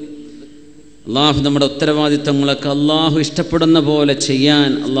ഓരോരുത്തർക്കും. അള്ളാഹു നമ്മുടെ ഉത്തരവാദിത്വങ്ങളൊക്കെ അള്ളാഹു ഇഷ്ടപ്പെടുന്ന പോലെ ചെയ്യാൻ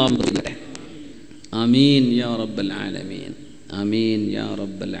അള്ളാഹു തരട്ടെ. ആമീൻ യാ റബ്ബൽ ആലമീൻ, ആമീൻ യാ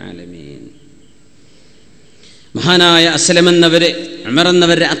റബ്ബൽ ആലമീൻ. മഹാനായ അസ്ലം എന്നവര് ഉമർ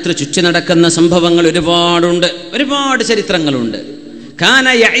എന്നവര് രാത്രി ചുറ്റി നടക്കുന്ന സംഭവങ്ങൾ ഒരുപാടുണ്ട്, ഒരുപാട് ചരിത്രങ്ങളുണ്ട്. കാന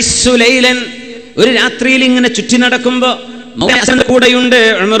യഇസ്സു ലൈലൻ, ഒരു രാത്രിയിൽ ഇങ്ങനെ ചുറ്റി നടക്കുമ്പോൾ കൂടെയുണ്ട്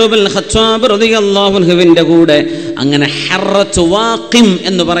ഉമർ ഇബ്നുൽ ഖത്താബ് റളിയല്ലാഹു അൻഹുവിന്റെ കൂടെ. അങ്ങനെ ഹറത്തു വാഖിം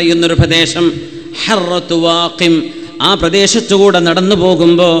എന്ന് പറയുന്നൊരു പ്രദേശം, ഹറത്തു വാഖിം, ആ പ്രദേശത്തുകൂടെ നടന്നു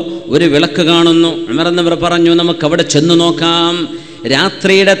പോകുമ്പോൾ ഒരു വിളക്ക് കാണുന്നു. ഉമർ എന്നവർ പറഞ്ഞു, നമുക്ക് അവിടെ ചെന്നു നോക്കാം.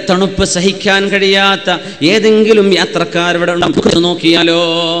 രാത്രിയുടെ തണുപ്പ് സഹിക്കാൻ കഴിയാത്ത ഏതെങ്കിലും യാത്രക്കാരുടെ നോക്കിയാലോ?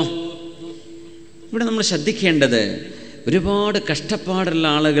 ഇവിടെ നമ്മൾ ശ്രദ്ധിക്കേണ്ടത്, ഒരുപാട് കഷ്ടപ്പാടുള്ള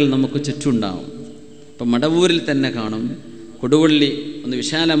ആളുകൾ നമുക്ക് ചുറ്റുണ്ടാവും. ഇപ്പം മടവൂരിൽ തന്നെ കാണും, കൊടുവള്ളി ഒന്ന്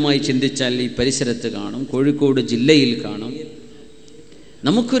വിശാലമായി ചിന്തിച്ചാൽ ഈ പരിസരത്ത് കാണും, കോഴിക്കോട് ജില്ലയിൽ കാണും.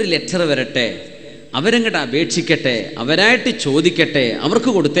 നമുക്കൊരു ലെറ്റർ വരട്ടെ, അവരങ്ങോട്ട് അപേക്ഷിക്കട്ടെ, അവരായിട്ട് ചോദിക്കട്ടെ,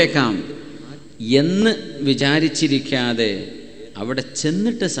 അവർക്ക് കൊടുത്തേക്കാം എന്ന് വിചാരിച്ചിരിക്കാതെ അവിടെ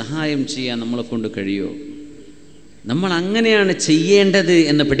ചെന്നിട്ട് സഹായം ചെയ്യാൻ നമ്മളെ കൊണ്ട് കഴിയുമോ? നമ്മൾ അങ്ങനെയാണ് ചെയ്യേണ്ടത്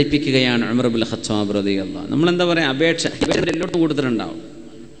എന്ന് പഠിപ്പിക്കുകയാണ് ഉമർ ഇബ്നുൽ ഖത്താബ് റളിയല്ലാഹു. നമ്മളെന്താ പറയുക, അപേക്ഷ എല്ലായിടത്തും കൊടുത്തിട്ടുണ്ടാവും,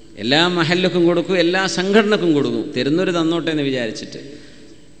 എല്ലാ മഹല്ലുക്കും കൊടുക്കും, എല്ലാ സംഘടനക്കും കൊടുക്കും, തരുന്നവർ തന്നോട്ടെ എന്ന് വിചാരിച്ചിട്ട്.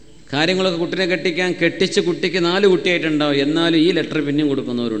 കാര്യങ്ങളൊക്കെ കുട്ടിനെ കെട്ടിക്കാൻ കെട്ടിച്ച് കുട്ടിക്ക് 4 കുട്ടിയായിട്ടുണ്ടാവും, എന്നാലും ഈ ലെറ്റർ പിന്നെയും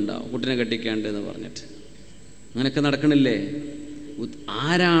കൊടുക്കുന്നവരുണ്ടാവും കുട്ടിനെ കെട്ടിക്കാണ്ട് എന്ന് പറഞ്ഞിട്ട്. അങ്ങനെയൊക്കെ നടക്കണില്ലേ?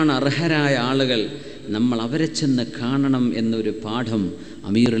 ആരാണ് അർഹരായ ആളുകൾ, നമ്മൾ അവരെ ചെന്ന് കാണണം എന്നൊരു പാഠം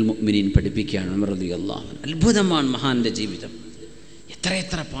അമീറുൽ മുഅ്മിനീൻ പഠിപ്പിക്കുകയാണ് ഉമർ റളിയല്ലാഹു അൻഹു. അത്ഭുതമാണ് മഹാന്റെ ജീവിതം,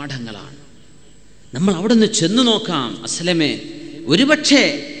 എത്ര പാഠങ്ങളാണ്. നമ്മൾ അവിടെ നിന്ന് ചെന്നു നോക്കാം. അസ്ലമേ, ഒരുപക്ഷെ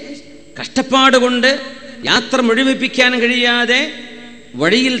കഷ്ടപ്പാട് കൊണ്ട് യാത്ര മുഴുമിപ്പിക്കാൻ കഴിയാതെ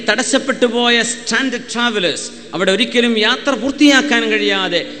വഴിയിൽ തടസ്സപ്പെട്ടു പോയ സ്റ്റാൻഡേർഡ് ട്രാവലേഴ്സ്, അവിടെ ഒരിക്കലും യാത്ര പൂർത്തിയാക്കാൻ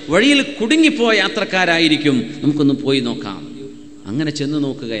കഴിയാതെ വഴിയിൽ കുടുങ്ങിപ്പോയ യാത്രക്കാരായിരിക്കും. നമുക്കൊന്ന് പോയി നോക്കാം. അങ്ങനെ ചെന്ന്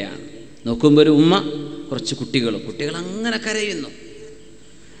നോക്കുകയാണ്. നോക്കുമ്പോൾ ഒരു ഉമ്മ, കുറച്ച് കുട്ടികൾ അങ്ങനെ കരയുന്നു.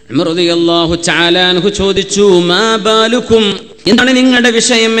 ഉമർ റളിയല്ലാഹു തആല അൻഹു ചോദിച്ചു, മാ ബാലുക്കും, എന്താണ് നിങ്ങളുടെ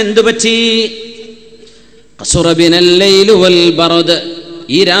വിഷയം, എന്തു പറ്റി? ഖസറ ബിനൽ ലൈലു വൽ ബറദ്,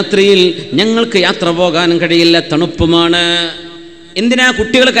 ഈ രാത്രിയിൽ ഞങ്ങൾക്ക് യാത്ര പോകാൻ കഴിയില്ല, തണുപ്പുമാണ്. എന്തിനാ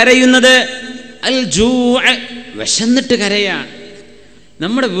കുട്ടികൾ കരയുന്നത്? അൽ ജൂഅ, വിശന്നിട്ട് കരയാണ്.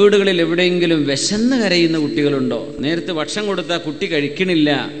 നമ്മുടെ വീടുകളിൽ എവിടെയെങ്കിലും വിശന്ന് കരയുന്ന കുട്ടികളുണ്ടോ? നേരത്തെ ഭക്ഷണം കൊടുത്താൽ കുട്ടി കഴിക്കണില്ല,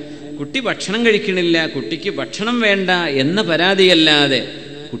 കുട്ടി ഭക്ഷണം കഴിക്കണില്ല, കുട്ടിക്ക് ഭക്ഷണം വേണ്ട എന്ന പരാതിയല്ലാതെ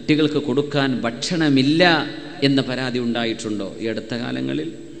കുട്ടികൾക്ക് കൊടുക്കാൻ ഭക്ഷണമില്ല എന്ന പരാതി ഉണ്ടായിട്ടുണ്ടോ ഈ അടുത്ത കാലങ്ങളിൽ?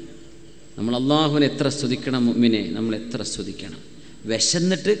 നമ്മൾ അള്ളാഹുവിനെ എത്ര സ്തുതിക്കണം മുഅ്മിനെ, നമ്മൾ എത്ര സ്തുതിക്കണം.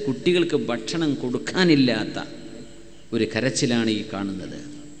 വിശന്നിട്ട് കുട്ടികൾക്ക് ഭക്ഷണം കൊടുക്കാനില്ലാത്ത ഒരു കരച്ചിലാണ് ഈ കാണുന്നത്.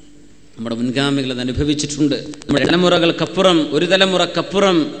 നമ്മുടെ മുൻഗാമികൾ അത് അനുഭവിച്ചിട്ടുണ്ട്. നമ്മുടെ തലമുറകൾക്കപ്പുറം, ഒരു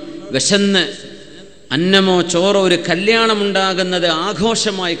തലമുറക്കപ്പുറം വിശന്ന് അന്നമോ ചോറോ ഒരു കല്യാണമുണ്ടാകുന്നത്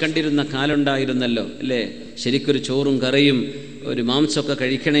ആഘോഷമായി കണ്ടിരുന്ന കാലുണ്ടായിരുന്നല്ലോ അല്ലേ? ശരിക്കൊരു ചോറും കറിയും ഒരു മാംസമൊക്കെ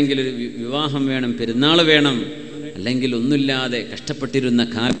കഴിക്കണമെങ്കിൽ ഒരു വിവാഹം വേണം, പെരുന്നാൾ വേണം, അല്ലെങ്കിൽ ഒന്നുമില്ലാതെ കഷ്ടപ്പെട്ടിരുന്ന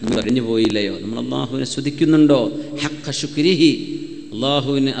കാലം കഴിഞ്ഞു പോയില്ലയോ? നമ്മൾ അള്ളാഹുവിനെ സ്തുതിക്കുന്നുണ്ടോ? ഹഖ്ഖ ശുക്രിഹി,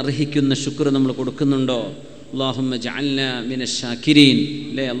 അള്ളാഹുവിന് അർഹിക്കുന്ന ശുക്ർ നമ്മൾ കൊടുക്കുന്നുണ്ടോ? അല്ലാഹുമ്മ ജഅൽനാ മിനശ് ശാകിരീൻ,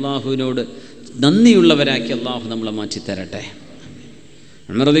 അല്ലേ? അള്ളാഹുവിനോട് നന്ദിയുള്ളവരാക്കി അള്ളാഹു നമ്മളെ മാറ്റിത്തരട്ടെ.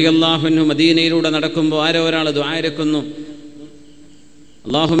 ഉമർ റളിയല്ലാഹു അൻഹു മദീനയിലൂടെ നടക്കുമ്പോൾ ആരോ ഒരാൾ ദുആ ഇരക്കുന്നു,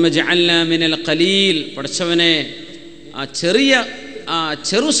 അല്ലാഹുമ്മ ജഅൽനാ മിനൽ ഖലീൽ, പടച്ചവനെ ആ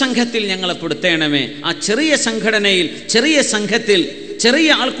ചെറു സംഘത്തിൽ ഞങ്ങളെ പെടുത്തേണമേ, ആ ചെറിയ സംഘടനയിൽ, ചെറിയ സംഘത്തിൽ, ചെറിയ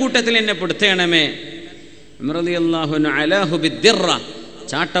ആൾക്കൂട്ടത്തിൽ എന്നെ പെടുത്തേണമേ. ഉമർ റളിയല്ലാഹു അൻഹു അലാഹു ബിദ്ദിറ,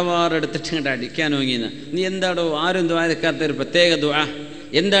 ചാട്ടവാർ എടുത്തിട്ട് ഇങ്ങോട്ട് അടിക്കാൻ നോങ്ങിയെന്ന്. നീ എന്താടോ ആരും ദുആ ഇരക്കാത്ത ഒരു പ്രത്യേക ദുആ,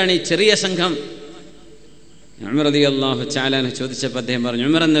 എന്താണ് ഈ ചെറിയ സംഘം? ഉമർ റളിയല്ലാഹു തആല ചോദിച്ചപ്പോൾ അദ്ദേഹം പറഞ്ഞു,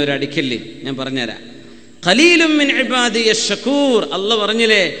 ഉമർ എന്നവർ അടിക്കല്ലേ, ഞാൻ പറഞ്ഞുതരാം. ഖലീലും മിൻ ഇബാദി അഷ്ശകൂർ, അല്ലാഹു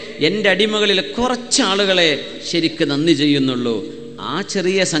പറഞ്ഞില്ലേ എൻ്റെ അടിമകളിൽ കുറച്ച് ആളുകളെ ശരിക്ക് നന്ദി ചെയ്യുന്നുള്ളൂ. ആ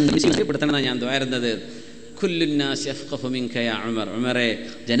ചെറിയ സംഘപ്പെടുത്തണമെന്നാണ് ഞാൻ ദ്വാരുന്നത്. കുല്ലുന്നാസി അഫ്ഖഹു മിൻക യാ ഉമർ, ഉമറെ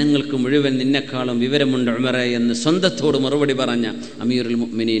ജനങ്ങൾക്ക് മുഴുവൻ നിന്നെക്കാളും വിവരമുണ്ട് ഉമറെ എന്ന് സ്വന്തത്തോട് മറുപടി പറഞ്ഞ അമീറുൽ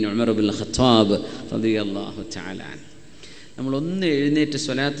മുഅ്മിനീൻ ഉമർ ഇബ്നുൽ ഖത്താബ് റളിയല്ലാഹു തആല. നമ്മളൊന്ന് എഴുന്നേറ്റ്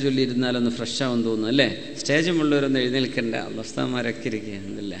സ്വലാത്ത് ചൊല്ലിയിരുന്നാലൊന്ന് ഫ്രഷ് ആവും തോന്നുന്നു അല്ലേ? സ്റ്റേജുമുള്ളവരൊന്ന് എഴുന്നേൽക്കണ്ട, ഉസ്താദ്മാരൊക്കെ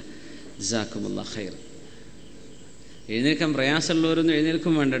ഇരിക്കുന്നില്ല. ജസാക്കുമുല്ലാഹ് ഖൈർ. എഴുന്നേൽക്കാൻ പ്രയാസമുള്ളവരൊന്നും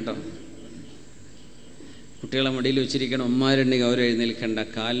എഴുന്നേൽക്കും വേണ്ട കേട്ടോ. കുട്ടികളെ മടിയിൽ വെച്ചിരിക്കണം, ഉമ്മാരുണ്ടെങ്കിൽ അവർ എഴുന്നേൽക്കണ്ട,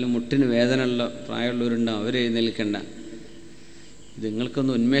 കാലിന് മുട്ടിന് വേദനയുള്ള പ്രായമുള്ളവരുണ്ടാവും, അവർ എഴുന്നേൽക്കണ്ട. ഇത്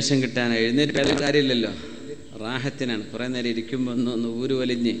നിങ്ങൾക്കൊന്ന് ഉന്മേഷം കിട്ടാൻ എഴുന്നേറ്റ് കാര്യമില്ലല്ലോ, റാഹത്തിനാണ്. കുറേ നേരം ഇരിക്കുമ്പോൾ ഒന്ന് ഊര്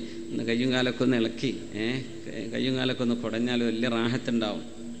വലിഞ്ഞ് ഒന്ന് കയ്യും കാലൊക്കെ ഒന്ന് ഇളക്കി, കയ്യും കാലൊക്കെ ഒന്ന് കുടഞ്ഞാൽ വലിയ റാഹത്തുണ്ടാവും.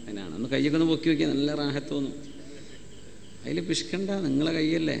 അതിനാണ് ഒന്ന് കയ്യൊക്കെ ഒന്ന് പൊക്കി വയ്ക്കുക, നല്ല റാഹത്ത് തോന്നും. അതിൽ പിഷ്കണ്ട, നിങ്ങളെ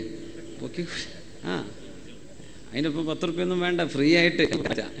കയ്യല്ലേ, പൊക്കി. അതിനിപ്പോൾ 10 റുപ്യൊന്നും വേണ്ട, ഫ്രീ ആയിട്ട്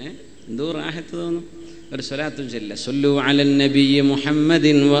എന്തോ റാഹത്ത് തോന്നും. ഒരു സ്വലാത്തും ചൊല്ല, സല്ലു അലൻ നബി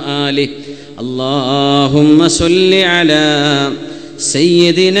മുഹമ്മദിൻ വ ആലിഹി അല്ലാഹുമ്മ സല്ലി അലാ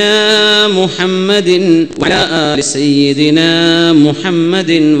സയ്യിദിനാ മുഹമ്മദിൻ വഅലാ ആലി സയ്യിദിനാ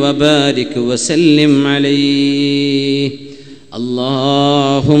മുഹമ്മദിൻ വബാരിക് വസല്ലിം അലൈഹി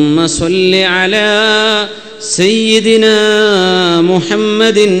അല്ലാഹുമ്മ സല്ലി അലാ സയ്യിദിനാ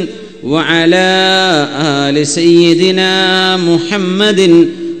മുഹമ്മദിൻ വഅലാ ആലി സയ്യിദിനാ മുഹമ്മദിൻ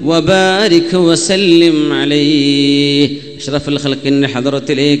വബാരിക് വസല്ലിം അലൈഹി. അഷ്റഫുൽ ഖൽഖിന്റെ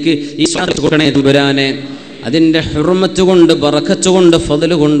ഹദറത്തിലേക്ക് ഈ സ്വലാത്ത് കൊടുക്കണേ തമ്പുരാനെ. അതിൻ്റെ ഹുർമത്ത് കൊണ്ട്, ബറക്കത്ത് കൊണ്ട്,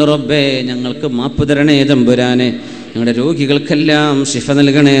 ഫദ്ല് കൊണ്ട് റബ്ബേ ഞങ്ങൾക്ക് മാപ്പ് തരണേ തമ്പുരാനെ. ഞങ്ങളുടെ രോഗികൾക്കെല്ലാം ശിഫ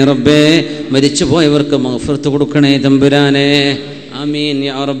നൽകണേ റബ്ബേ. മരിച്ചു പോയവർക്ക് മഗ്ഫിറത്ത് കൊടുക്കണേ തമ്പുരാനെ. ആമീൻ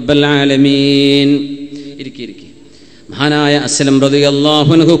യാ റബ്ബൽ ആലമീൻ. ഇരിക്കി. മഹാനായ അസ്ലം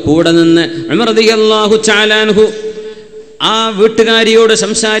റളിയല്ലാഹു അൻഹു കൂടെ നിന്ന് ഉമർ റളിയല്ലാഹു തആല അൻഹു ആ വീട്ടുകാരിയോട്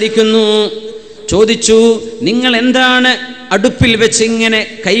സംസാരിക്കുന്നു. ചോദിച്ചു, നിങ്ങൾ എന്താണ് അടുപ്പിൽ വെച്ച് ഇങ്ങനെ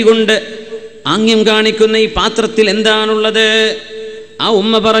കൈകൊണ്ട് ആംഗ്യം കാണിക്കുന്ന ഈ പാത്രത്തിൽ എന്താണുള്ളത്? ആ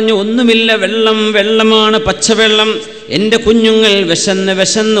ഉമ്മ പറഞ്ഞു, ഒന്നുമില്ല, വെള്ളമാണ്, പച്ചവെള്ളം. എൻ്റെ കുഞ്ഞുങ്ങൾ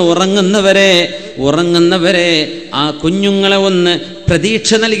വിശന്ന് ഉറങ്ങുന്നവരെ ആ കുഞ്ഞുങ്ങളെ ഒന്ന് പ്രതീക്ഷ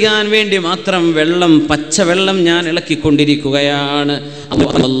നൽകാൻ വേണ്ടി മാത്രം പച്ചവെള്ളം ഞാൻ ഇളക്കിക്കൊണ്ടിരിക്കുകയാണ്.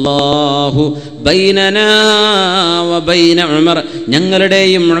 അല്ലാഹു ബൈനനാ വ ബൈന ഉമർ,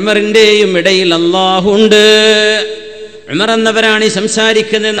 ഞങ്ങളുടെയും ഉമറിൻ്റെയും ഇടയിൽ അല്ലാഹു ഉണ്ട്. ഉമർ എന്നവരാണ് ഈ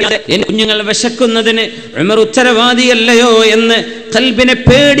സംസാരിക്കുന്നത്. എൻ കുഞ്ഞുങ്ങൾ വിശക്കുന്നതിന് ഉമർ ഉത്തരവാദിയല്ലയോ എന്ന് ഖൽബിനെ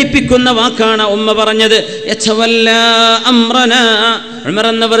പേടിപ്പിക്കുന്ന വാക്കാണ് ഉമ്മ പറഞ്ഞത്. ഉമർ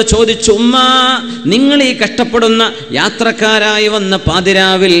എന്നവർ ചോദിച്ചു, ഉമ്മ, നിങ്ങൾ ഈ കഷ്ടപ്പെടുന്ന യാത്രക്കാരായി വന്ന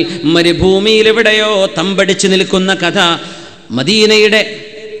പാതിരാവിൽ മരുഭൂമിയിൽ എവിടെയോ തമ്പടിച്ചു നിൽക്കുന്ന കഥ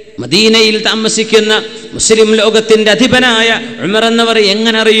മദീനയിൽ താമസിക്കുന്ന മുസ്ലിം ലോകത്തിന്റെ അധിപനായ ഉമർ എന്നവർ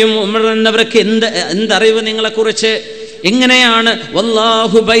എങ്ങനെ അറിയും? ഉമർ എന്നവർക്ക് എന്തറിവ് നിങ്ങളെക്കുറിച്ച്? എങ്ങനെയാണ്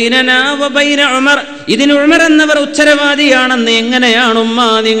വല്ലാഹു ബൈനനാ വ ബൈന ഉമർ, ഇതിന് ഉമർ എന്നവർ ഉത്തരവാദിയാണെന്ന് എങ്ങനെയാണ് ഉമ്മ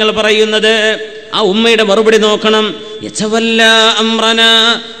നിങ്ങൾ പറയുന്നത്? ആ ഉമ്മയുടെ മറുപടി നോക്കണം. യതവല്ലാ അംറനാ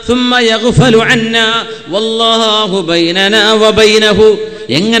സുമ്മ യഗ്ഫലു അന്നാ വല്ലാഹു ബൈനനാ വ ബൈനഹു,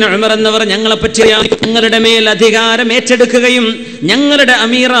 എങ്ങനെ ഉമർ എന്നവർ ഞങ്ങളെപ്പറ്റി ഞങ്ങളുടെ മേൽ അധികാരം ഏറ്റെടുക്കുകയും ഞങ്ങളുടെ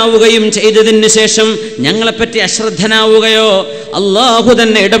അമീറാവുകയും ചെയ്തതിന് ശേഷം ഞങ്ങളെപ്പറ്റി അശ്രദ്ധനാവുകയോ? അള്ളാഹു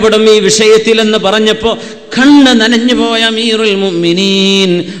തന്നെ ഇടപെടും ഈ വിഷയത്തിൽ എന്ന് പറഞ്ഞപ്പോൾ കണ്ണ് നനഞ്ഞു പോയ അമീറുൽ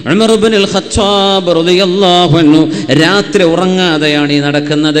മുഅ്മിനീൻ ഉമർ ഇബ്നുൽ ഖത്താബ് റളിയല്ലാഹു അൻഹു രാത്രി ഉറങ്ങാതെയാണ് ഈ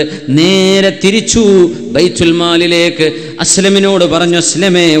നടക്കുന്നത്. നേരെ തിരിച്ചു ബൈത്തുൽ മാലിലേക്ക് അസ്ലമിനോട് പറഞ്ഞു,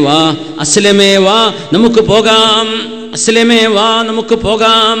 അസ്ലമേ വാ, അസ്ലമേ വാ, നമുക്ക് പോകാം, അസ്ലമേ വാ, നമുക്ക്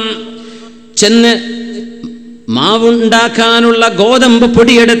പോകാം. ചെന്ന് മാവുണ്ടാക്കാനുള്ള ഗോതമ്പ്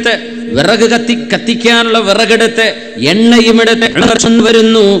പൊടിയെടുത്ത്, വിറക് കത്തിക്കാനുള്ള വിറകെടുത്ത്, എണ്ണയും എടുത്ത്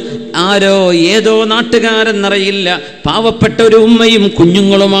വരുന്നു. ആരോ ഏതോ നാട്ടുകാരെന്നറിയില്ല, പാവപ്പെട്ട ഒരു ഉമ്മയും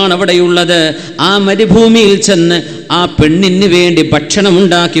കുഞ്ഞുങ്ങളുമാണ് അവിടെയുള്ളത്. ആ മരുഭൂമിയിൽ ചെന്ന് ആ പെണ്ണിന് വേണ്ടി ഭക്ഷണം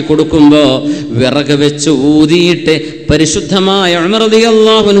ഉണ്ടാക്കി കൊടുക്കുമ്പോൾ വിറക് വെച്ച് ഊതിയിട്ട് പരിശുദ്ധമായ ഉമർ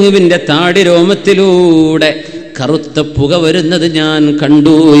റളിയല്ലാഹു അൻഹുവിന്റെ താടി രോമത്തിലൂടെ കറുത്ത പുക വരുന്നത് ഞാൻ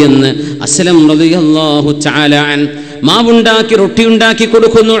കണ്ടു എന്ന് അസ്ലം റളിയല്ലാഹു തആല അൻ. മാവുണ്ടാക്കി റൊട്ടി ഉണ്ടാക്കി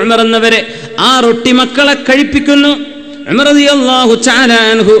കൊടുക്കുന്നു ഉമർ എന്നവരെ. ആ റൊട്ടി മക്കളെ കഴിപ്പിക്കുന്നു. ഉമർ റളിയല്ലാഹു തആല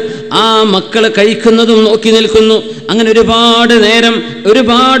അൻഹു ആ മക്കൾ കഴിക്കുന്നതും നോക്കി നിൽക്കുന്നു. അങ്ങനെ ഒരുപാട്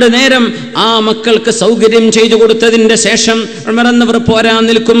നേരം ആ മക്കൾക്ക് സൗകര്യം ചെയ്തു കൊടുത്തതിന്റെ ശേഷം ഉമർ എന്നവർ പോരാൻ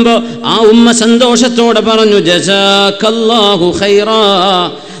നിൽക്കുമ്പോൾ ആ ഉമ്മ സന്തോഷത്തോടെ പറഞ്ഞു, ജസാകല്ലാഹു ഖൈറാ,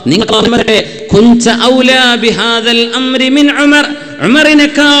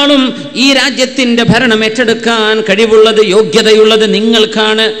 ഉമറിനെക്കാളും ഈ രാജ്യത്തിന്റെ ഭരണം ഏറ്റെടുക്കാൻ കഴിവുള്ളത്, യോഗ്യതയുള്ളത്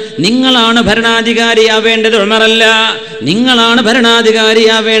നിങ്ങൾക്കാണ്. നിങ്ങളാണ് ഭരണാധികാരിയാവേണ്ടത്, ഉമറല്ല. നിങ്ങളാണ്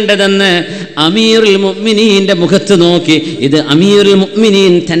ഭരണാധികാരിയാവേണ്ടതെന്ന് അമീറുൽ മുഅ്മിനീന്റെ മുഖത്ത് നോക്കി ഇത് അമീറുൽ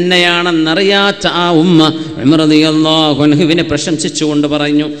മുഅ്മിനീൻ തന്നെയാണെന്നറിയാത്ത ആ ഉമ്മ ഉമർ റളിയല്ലാഹു അൻഹുവിനെ പ്രശംസിച്ചുകൊണ്ട്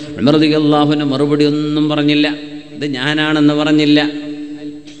പറഞ്ഞു. ഉമർ റളിയല്ലാഹു അൻഹു മറുപടി ഒന്നും പറഞ്ഞില്ല. ഇത് ഞാനാണെന്ന് പറഞ്ഞില്ല,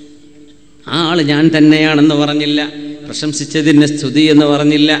 ആ ആള് ഞാൻ തന്നെയാണെന്ന് പറഞ്ഞില്ല, പ്രശംസിച്ചതിന് സ്തുതി എന്ന്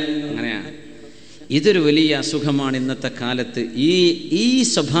പറഞ്ഞില്ല. അങ്ങനെയാണ്. ഇതൊരു വലിയ അസുഖമാണ് ഇന്നത്തെ കാലത്ത്. ഈ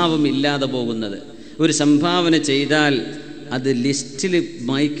സ്വഭാവം ഇല്ലാതെ പോകുന്നത്. ഒരു സംഭാവന ചെയ്താൽ അത് ലിസ്റ്റിൽ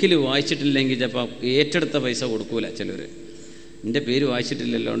മൈക്കിൽ വായിച്ചിട്ടില്ലെങ്കിൽ ചിലപ്പോൾ ഏറ്റെടുത്ത പൈസ കൊടുക്കൂല. ചിലർ എൻ്റെ പേര്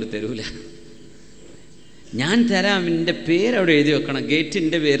വായിച്ചിട്ടില്ലല്ലോ കൊണ്ട് തരൂല. ഞാൻ തരാം, എൻ്റെ പേര് അവിടെ എഴുതി വെക്കണം, ഗേറ്റ്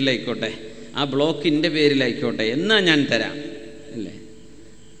എൻ്റെ പേരിലായിക്കോട്ടെ, ആ ബ്ലോക്ക് എൻ്റെ പേരിലായിക്കോട്ടെ, എന്നാൽ ഞാൻ തരാം അല്ലേ.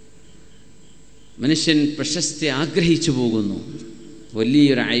 മനുഷ്യൻ പ്രശസ്തി ആഗ്രഹിച്ചു പോകുന്നു.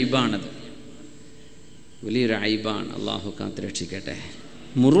 വലിയൊരു ഐബാണത്, വലിയൊരു ഐബാണ്. അള്ളാഹു കാത്തുരക്ഷിക്കട്ടെ.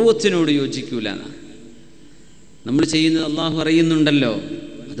 മുറുവത്തിനോട് യോജിക്കൂല. നമ്മൾ ചെയ്യുന്നത് അള്ളാഹു അറിയുന്നുണ്ടല്ലോ,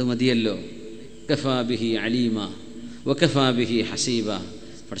 അത് മതിയല്ലോ. കഫാ ബിഹി അലീമ വകഫാ ബിഹി ഹസീബ.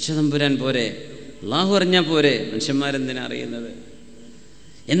 പടച്ചതമ്പുരാൻ പോരെ, അള്ളാഹു അറിഞ്ഞാൽ പോരെ, മനുഷ്യന്മാരെന്തിനാ അറിയുന്നത്?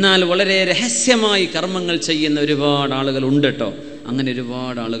 എന്നാൽ വളരെ രഹസ്യമായി കർമ്മങ്ങൾ ചെയ്യുന്ന ഒരുപാട് ആളുകൾ ഉണ്ട് കേട്ടോ. അങ്ങനെ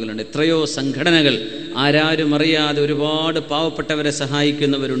ഒരുപാട് ആളുകളുണ്ട്. എത്രയോ സംഘടനകൾ ആരാരും അറിയാതെ ഒരുപാട് പാവപ്പെട്ടവരെ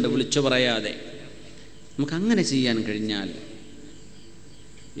സഹായിക്കുന്നവരുണ്ട്, വിളിച്ചു പറയാതെ. നമുക്കങ്ങനെ ചെയ്യാൻ കഴിഞ്ഞാൽ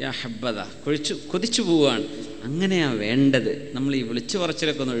യാ ഹബ്ബദ, കൊതിച്ചു പോവുകയാണ്. അങ്ങനെയാണ് വേണ്ടത്. നമ്മൾ ഈ വിളിച്ചു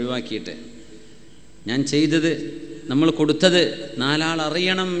പറച്ചിലൊക്കെ ഒന്ന് ഒഴിവാക്കിയിട്ട് ഞാൻ ചെയ്തത്, നമ്മൾ കൊടുത്തത് നാലാൾ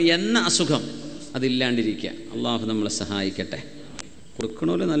അറിയണം എന്ന അസുഖം അതില്ലാണ്ടിരിക്കുക. അള്ളാഹു നമ്മളെ സഹായിക്കട്ടെ.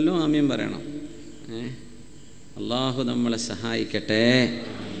 കൊടുക്കണോല് നല്ല ആമീൻ പറയണം. അള്ളാഹു നമ്മളെ സഹായിക്കട്ടെ.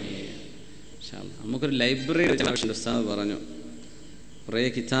 നമുക്കൊരു ലൈബ്രറി ഉസ്താദ് പറഞ്ഞു, കുറേ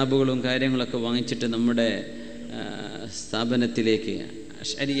കിതാബുകളും കാര്യങ്ങളൊക്കെ വാങ്ങിച്ചിട്ട് നമ്മുടെ സ്ഥാപനത്തിലേക്ക്,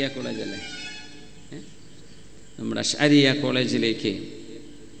 അഷ്അരിയ കോളേജല്ലേ, നമ്മുടെ അഷ്അരിയ കോളേജിലേക്ക്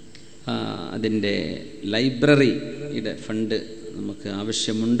അതിൻ്റെ ലൈബ്രറിയുടെ ഫണ്ട് നമുക്ക്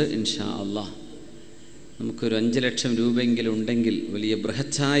ആവശ്യമുണ്ട്. ഇൻഷാ അള്ളാഹ് നമുക്കൊരു 5 ലക്ഷം രൂപയെങ്കിലും ഉണ്ടെങ്കിൽ വലിയ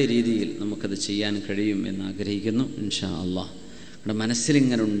ബൃഹത്തായ രീതിയിൽ നമുക്കത് ചെയ്യാൻ കഴിയും എന്ന് ആഗ്രഹിക്കുന്നു. ഇൻഷാ അള്ളാഹ് നമ്മുടെ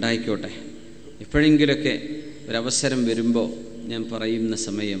മനസ്സിലിങ്ങനെ ഉണ്ടായിക്കോട്ടെ. എപ്പോഴെങ്കിലുമൊക്കെ ഒരവസരം വരുമ്പോൾ ഞാൻ പറയുന്ന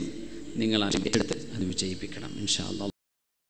സമയം നിങ്ങൾ എടുത്ത് അത് വിജയിപ്പിക്കണം ഇൻഷാ അള്ളാഹ്.